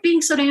it. Quit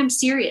being so damn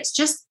serious.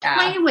 Just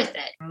play with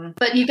it. Mm-hmm.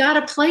 But you got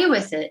to play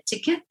with it to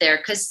get there,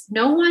 because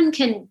no one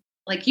can,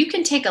 like, you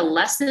can take a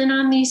lesson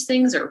on these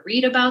things or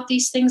read about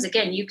these things.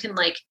 Again, you can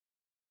like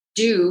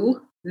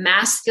do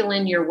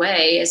masculine your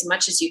way as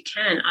much as you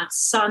can.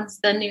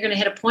 Then you're going to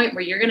hit a point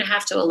where you're going to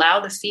have to allow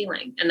the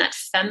feeling and that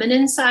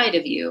feminine side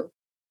of you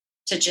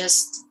to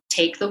just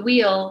take the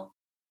wheel.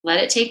 Let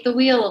it take the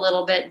wheel a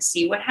little bit and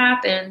see what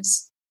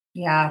happens.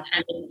 Yeah.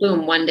 And then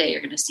boom, one day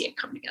you're going to see it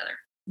come together.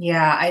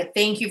 Yeah. I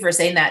thank you for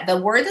saying that. The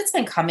word that's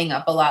been coming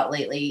up a lot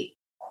lately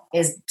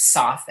is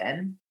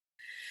soften.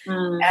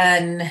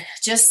 And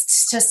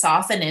just to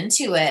soften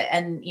into it.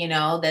 And,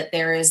 that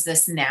there is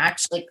this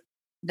natural,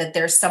 that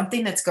there's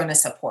something that's going to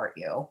support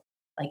you.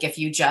 Like if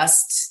you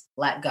just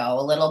let go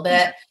a little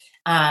bit,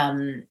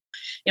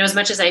 as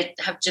much as I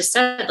have just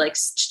said, like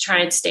to try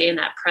and stay in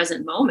that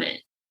present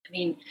moment. I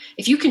mean,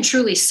 if you can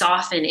truly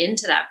soften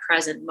into that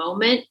present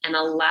moment and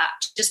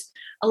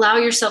allow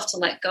yourself to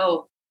let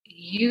go,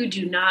 you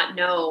do not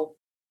know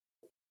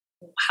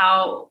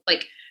how,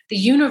 like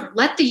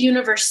let the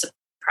universe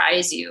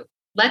surprise you.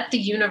 Let the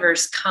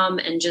universe come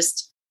and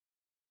just,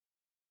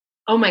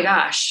 oh my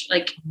gosh,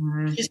 like,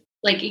 just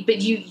like,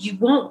 but you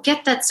won't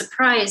get that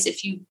surprise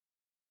if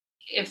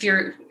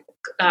you're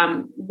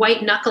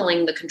white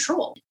knuckling the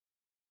control.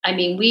 I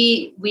mean,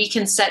 we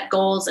can set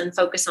goals and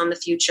focus on the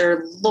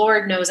future.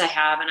 Lord knows I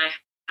have, and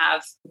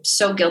I'm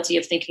so guilty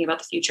of thinking about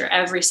the future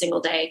every single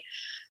day.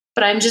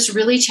 But I'm just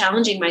really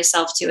challenging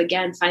myself to,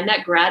 again, find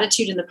that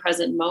gratitude in the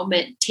present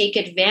moment, take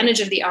advantage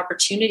of the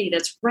opportunity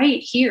that's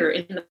right here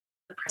in the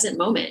present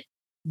moment.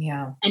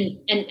 Yeah.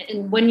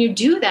 And when you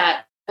do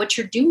that, what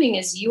you're doing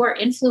is you are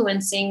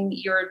influencing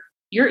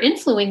you're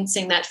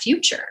influencing that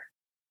future.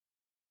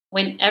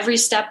 When every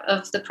step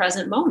of the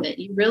present moment,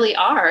 you really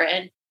are.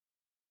 And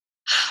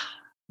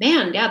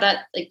man, yeah,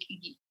 that like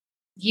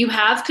you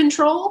have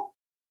control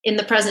in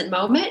the present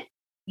moment.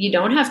 You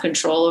don't have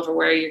control over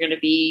where you're going to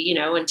be,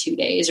 in 2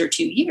 days or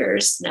 2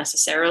 years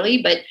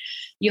necessarily, but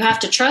you have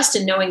to trust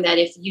in knowing that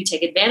if you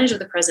take advantage of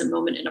the present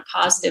moment in a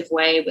positive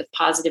way with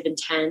positive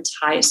intent,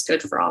 highest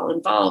good for all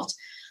involved,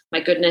 my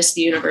goodness,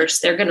 the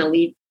universe,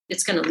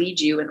 it's going to lead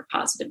you in a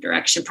positive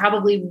direction,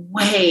 probably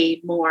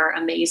way more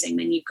amazing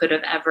than you could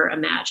have ever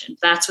imagined.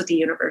 That's what the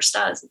universe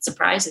does. It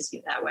surprises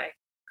you that way.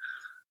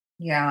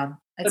 Yeah.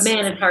 But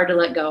man, it's hard to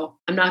let go.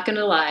 I'm not going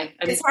to lie.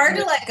 It's hard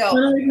to let go. I'm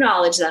going to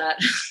acknowledge that.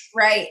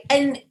 Right.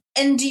 And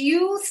do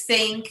you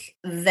think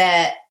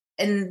that,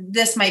 and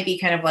this might be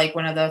kind of like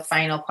one of the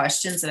final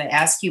questions that I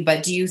ask you,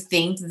 but do you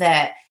think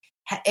that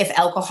if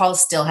alcohol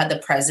still had the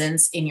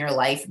presence in your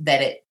life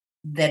that it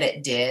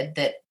did,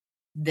 that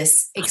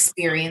this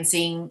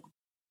experiencing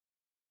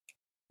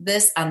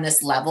this on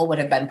this level would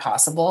have been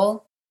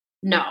possible?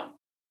 No,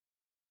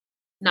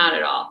 not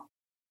at all.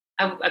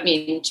 I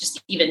mean,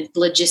 just even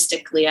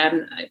logistically,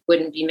 I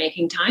wouldn't be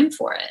making time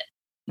for it.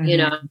 Mm-hmm. You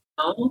know,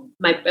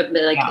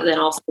 then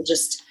also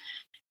just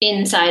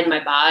inside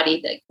my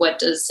body, like what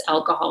does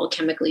alcohol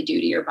chemically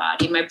do to your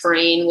body? My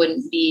brain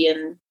wouldn't be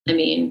in. I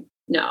mean,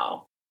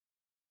 no.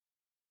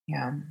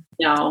 Yeah.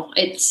 No,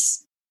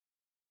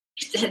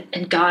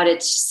 and God,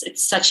 it's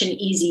such an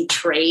easy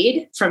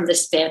trade from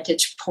this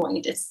vantage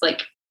point. It's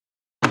like,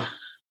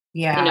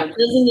 yeah, you know, it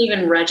doesn't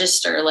even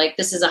register. Like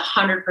this is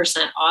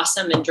 100%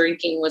 awesome, and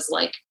drinking was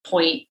like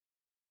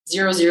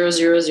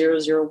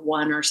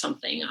 0.000001 or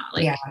something.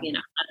 Like, you know,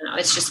 I don't know.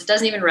 It's just, it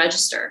doesn't even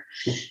register.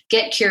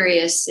 Get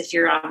curious if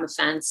you're on the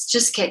fence.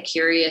 Just get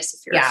curious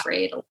if you're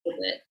afraid a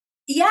little bit.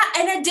 Yeah.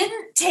 And it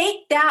didn't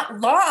take that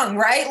long,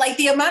 right? Like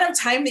the amount of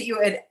time that you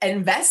had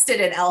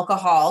invested in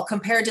alcohol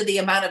compared to the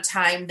amount of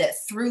time that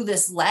through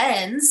this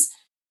lens,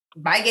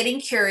 by getting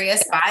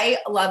curious, by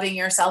loving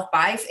yourself,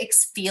 by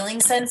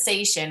feeling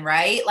sensation,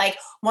 right? Like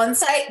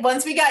once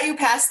we got you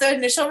past the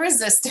initial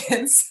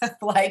resistance,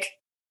 like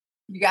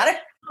you got it.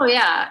 Oh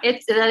yeah.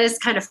 That is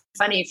kind of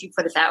funny if you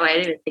put it that way. I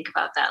didn't even think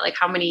about that. Like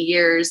how many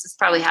years, it's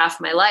probably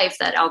half my life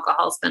that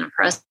alcohol's been a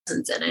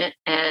presence in it.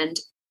 And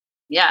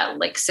yeah,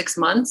 like 6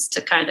 months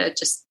to kind of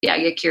just,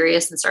 get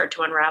curious and start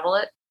to unravel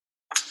it.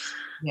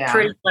 Yeah.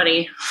 Pretty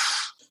funny.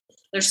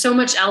 There's so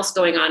much else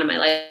going on in my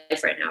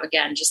life right now.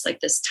 Again, just like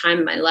this time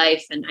in my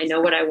life, and I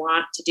know what I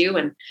want to do,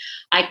 and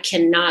I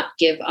cannot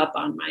give up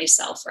on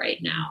myself right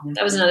now. Mm-hmm.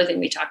 That was another thing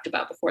we talked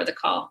about before the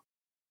call.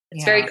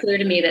 It's very clear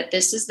to me that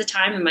this is the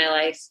time in my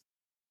life.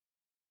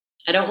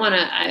 I don't want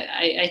to,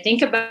 I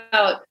think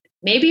about,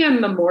 maybe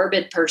I'm a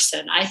morbid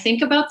person. I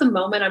think about the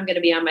moment I'm going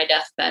to be on my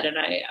deathbed, and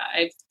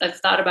I've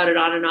thought about it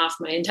on and off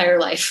my entire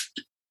life.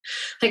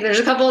 Like there's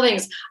a couple of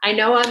things. I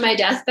know on my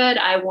deathbed,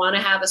 I want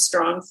to have a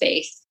strong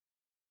faith.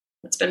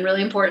 It's been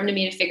really important to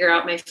me to figure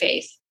out my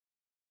faith.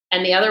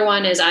 And the other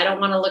one is I don't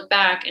want to look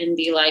back and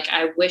be like,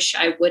 I wish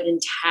I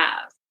wouldn't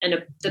have.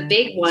 And the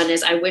big one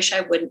is I wish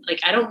I wouldn't,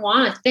 like, I don't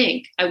want to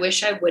think, I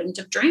wish I wouldn't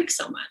have drank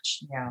so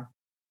much. Yeah.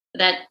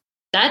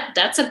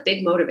 That's a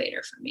big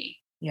motivator for me.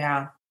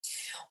 Yeah.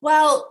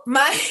 Well,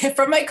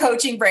 from my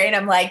coaching brain,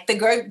 I'm like,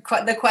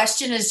 the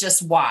question is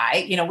just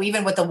why, you know,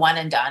 even with the one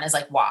and done is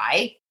like,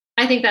 why?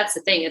 I think that's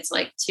the thing. It's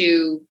like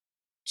to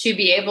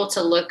be able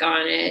to look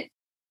on it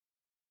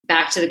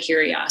back to the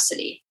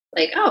curiosity,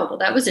 like, oh, well,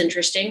 that was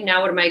interesting.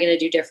 Now what am I going to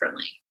do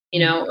differently?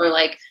 You know, or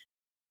like,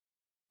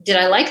 did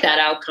I like that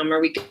outcome? Are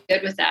we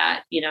good with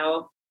that? You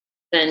know,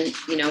 then,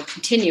 you know,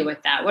 continue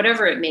with that,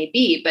 whatever it may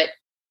be, but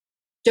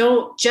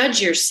don't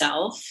judge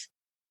yourself.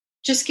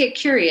 Just get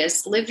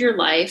curious, live your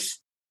life,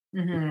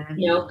 you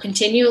know,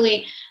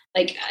 continually.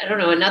 Like, I don't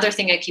know. Another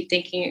thing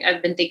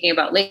I've been thinking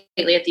about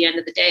lately at the end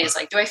of the day is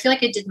like, do I feel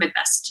like I did my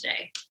best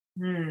today?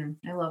 I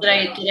love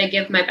that. Did I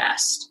give my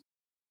best?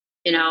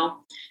 You know,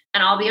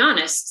 and I'll be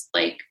honest,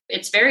 like,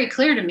 it's very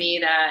clear to me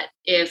that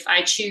if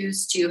I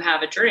choose to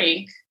have a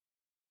drink,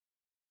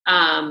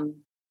 I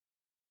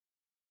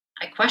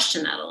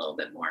question that a little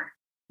bit more,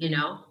 you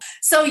know?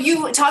 So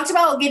you talked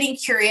about getting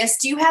curious.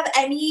 Do you have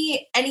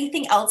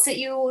anything else that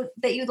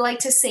you'd like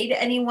to say to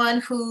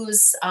anyone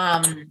who's,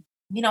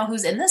 you know,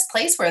 who's in this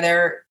place where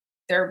they're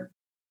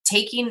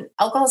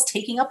alcohol's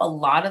taking up a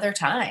lot of their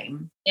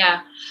time?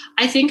 Yeah.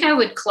 I think I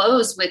would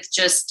close with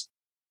just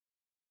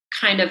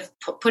kind of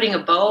putting a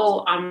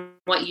bow on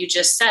what you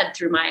just said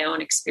through my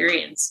own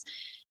experience.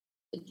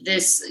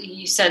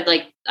 You said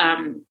like,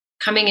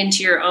 coming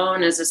into your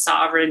own as a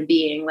sovereign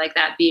being, like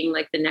that being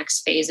like the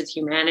next phase of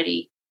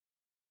humanity.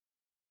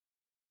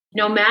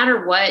 No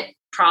matter what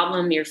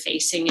problem you're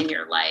facing in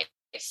your life,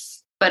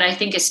 but I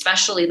think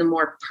especially the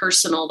more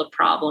personal the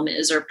problem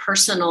is, or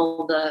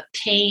personal the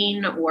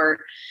pain, or,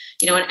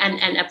 you know,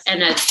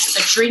 and a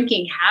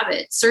drinking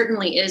habit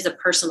certainly is a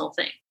personal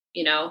thing,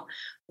 you know,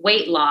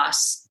 weight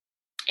loss,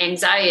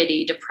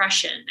 anxiety,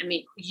 depression. I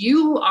mean,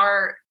 you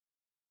are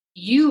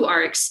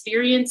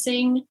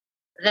experiencing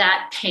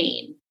that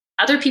pain.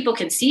 Other people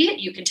can see it.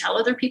 You can tell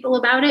other people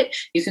about it.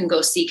 You can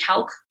go seek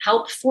help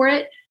for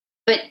it,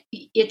 but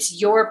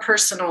it's your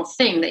personal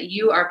thing that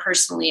you are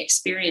personally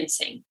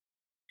experiencing.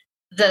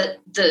 The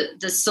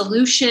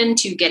solution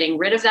to getting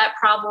rid of that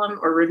problem,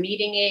 or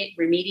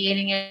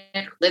remediating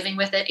it, living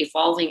with it,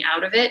 evolving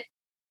out of it,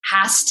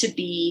 has to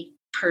be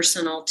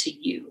personal to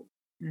you.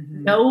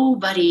 Mm-hmm.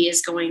 Nobody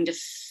is going to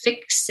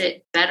fix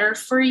it better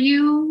for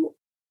you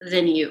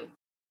than you.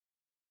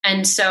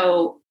 And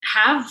so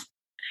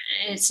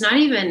it's not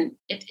even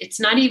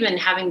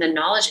having the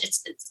knowledge.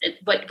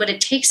 What it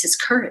takes is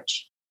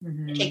courage.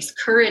 Mm-hmm. It takes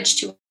courage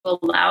to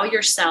allow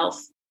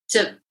yourself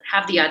to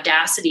have the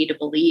audacity to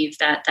believe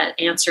that that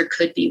answer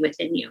could be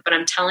within you. But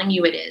I'm telling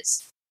you, it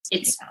is.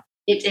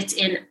 It's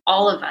in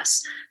all of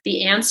us.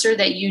 The answer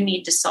that you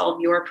need to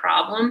solve your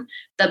problem,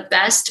 the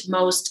best,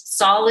 most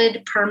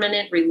solid,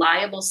 permanent,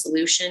 reliable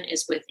solution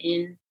is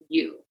within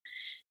you.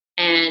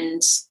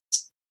 And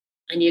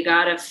you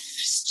got to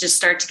just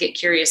start to get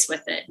curious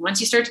with it. Once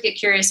you start to get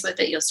curious with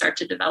it, you'll start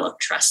to develop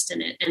trust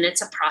in it. And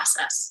it's a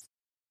process.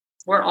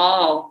 We're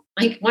all,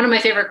 like one of my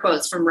favorite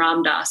quotes from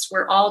Ram Dass,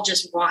 we're all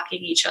just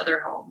walking each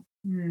other home.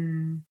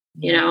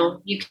 You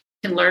know, you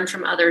can learn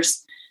from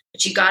others,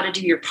 but you got to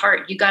do your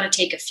part. You got to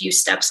take a few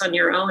steps on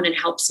your own and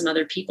help some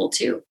other people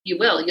too.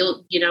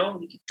 You'll,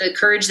 the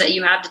courage that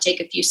you have to take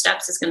a few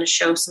steps is going to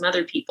show some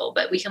other people,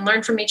 but we can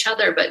learn from each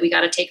other, but we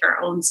got to take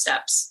our own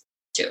steps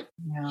too.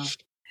 Yeah.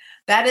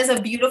 That is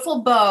a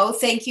beautiful bow.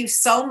 Thank you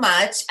so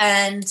much.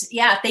 And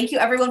thank you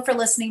everyone for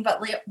listening. But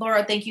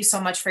Laura, thank you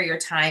so much for your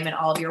time and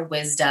all of your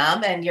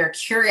wisdom and your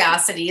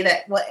curiosity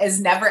that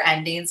is never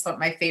ending. It's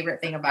my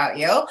favorite thing about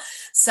you.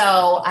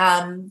 So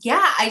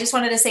I just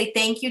wanted to say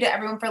thank you to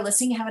everyone for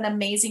listening. Have an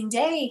amazing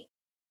day.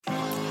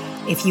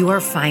 If you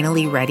are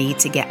finally ready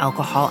to get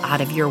alcohol out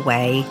of your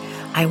way,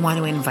 I want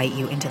to invite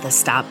you into the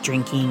Stop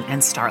Drinking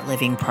and Start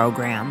Living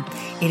program.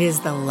 It is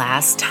the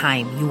last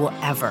time you will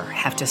ever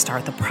have to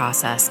start the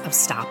process of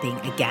stopping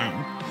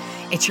again.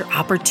 It's your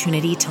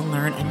opportunity to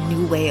learn a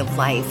new way of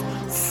life,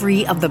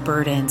 free of the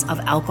burdens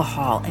of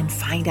alcohol, and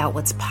find out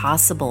what's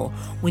possible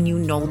when you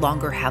no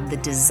longer have the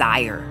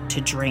desire to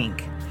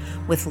drink.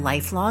 With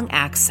lifelong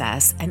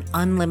access and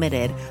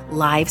unlimited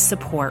live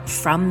support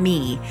from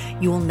me,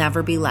 you will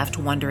never be left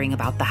wondering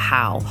about the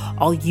how.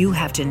 All you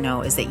have to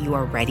know is that you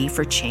are ready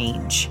for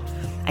change.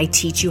 I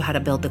teach you how to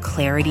build the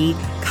clarity,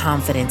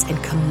 confidence,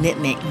 and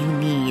commitment you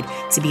need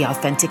to be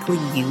authentically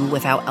you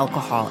without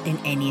alcohol in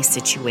any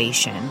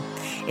situation.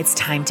 It's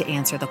time to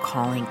answer the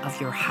calling of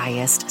your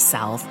highest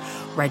self.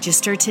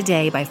 Register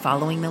today by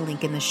following the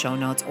link in the show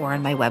notes or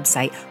on my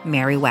website,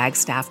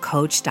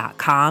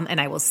 marywagstaffcoach.com, and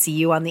I will see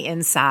you on the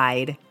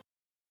inside.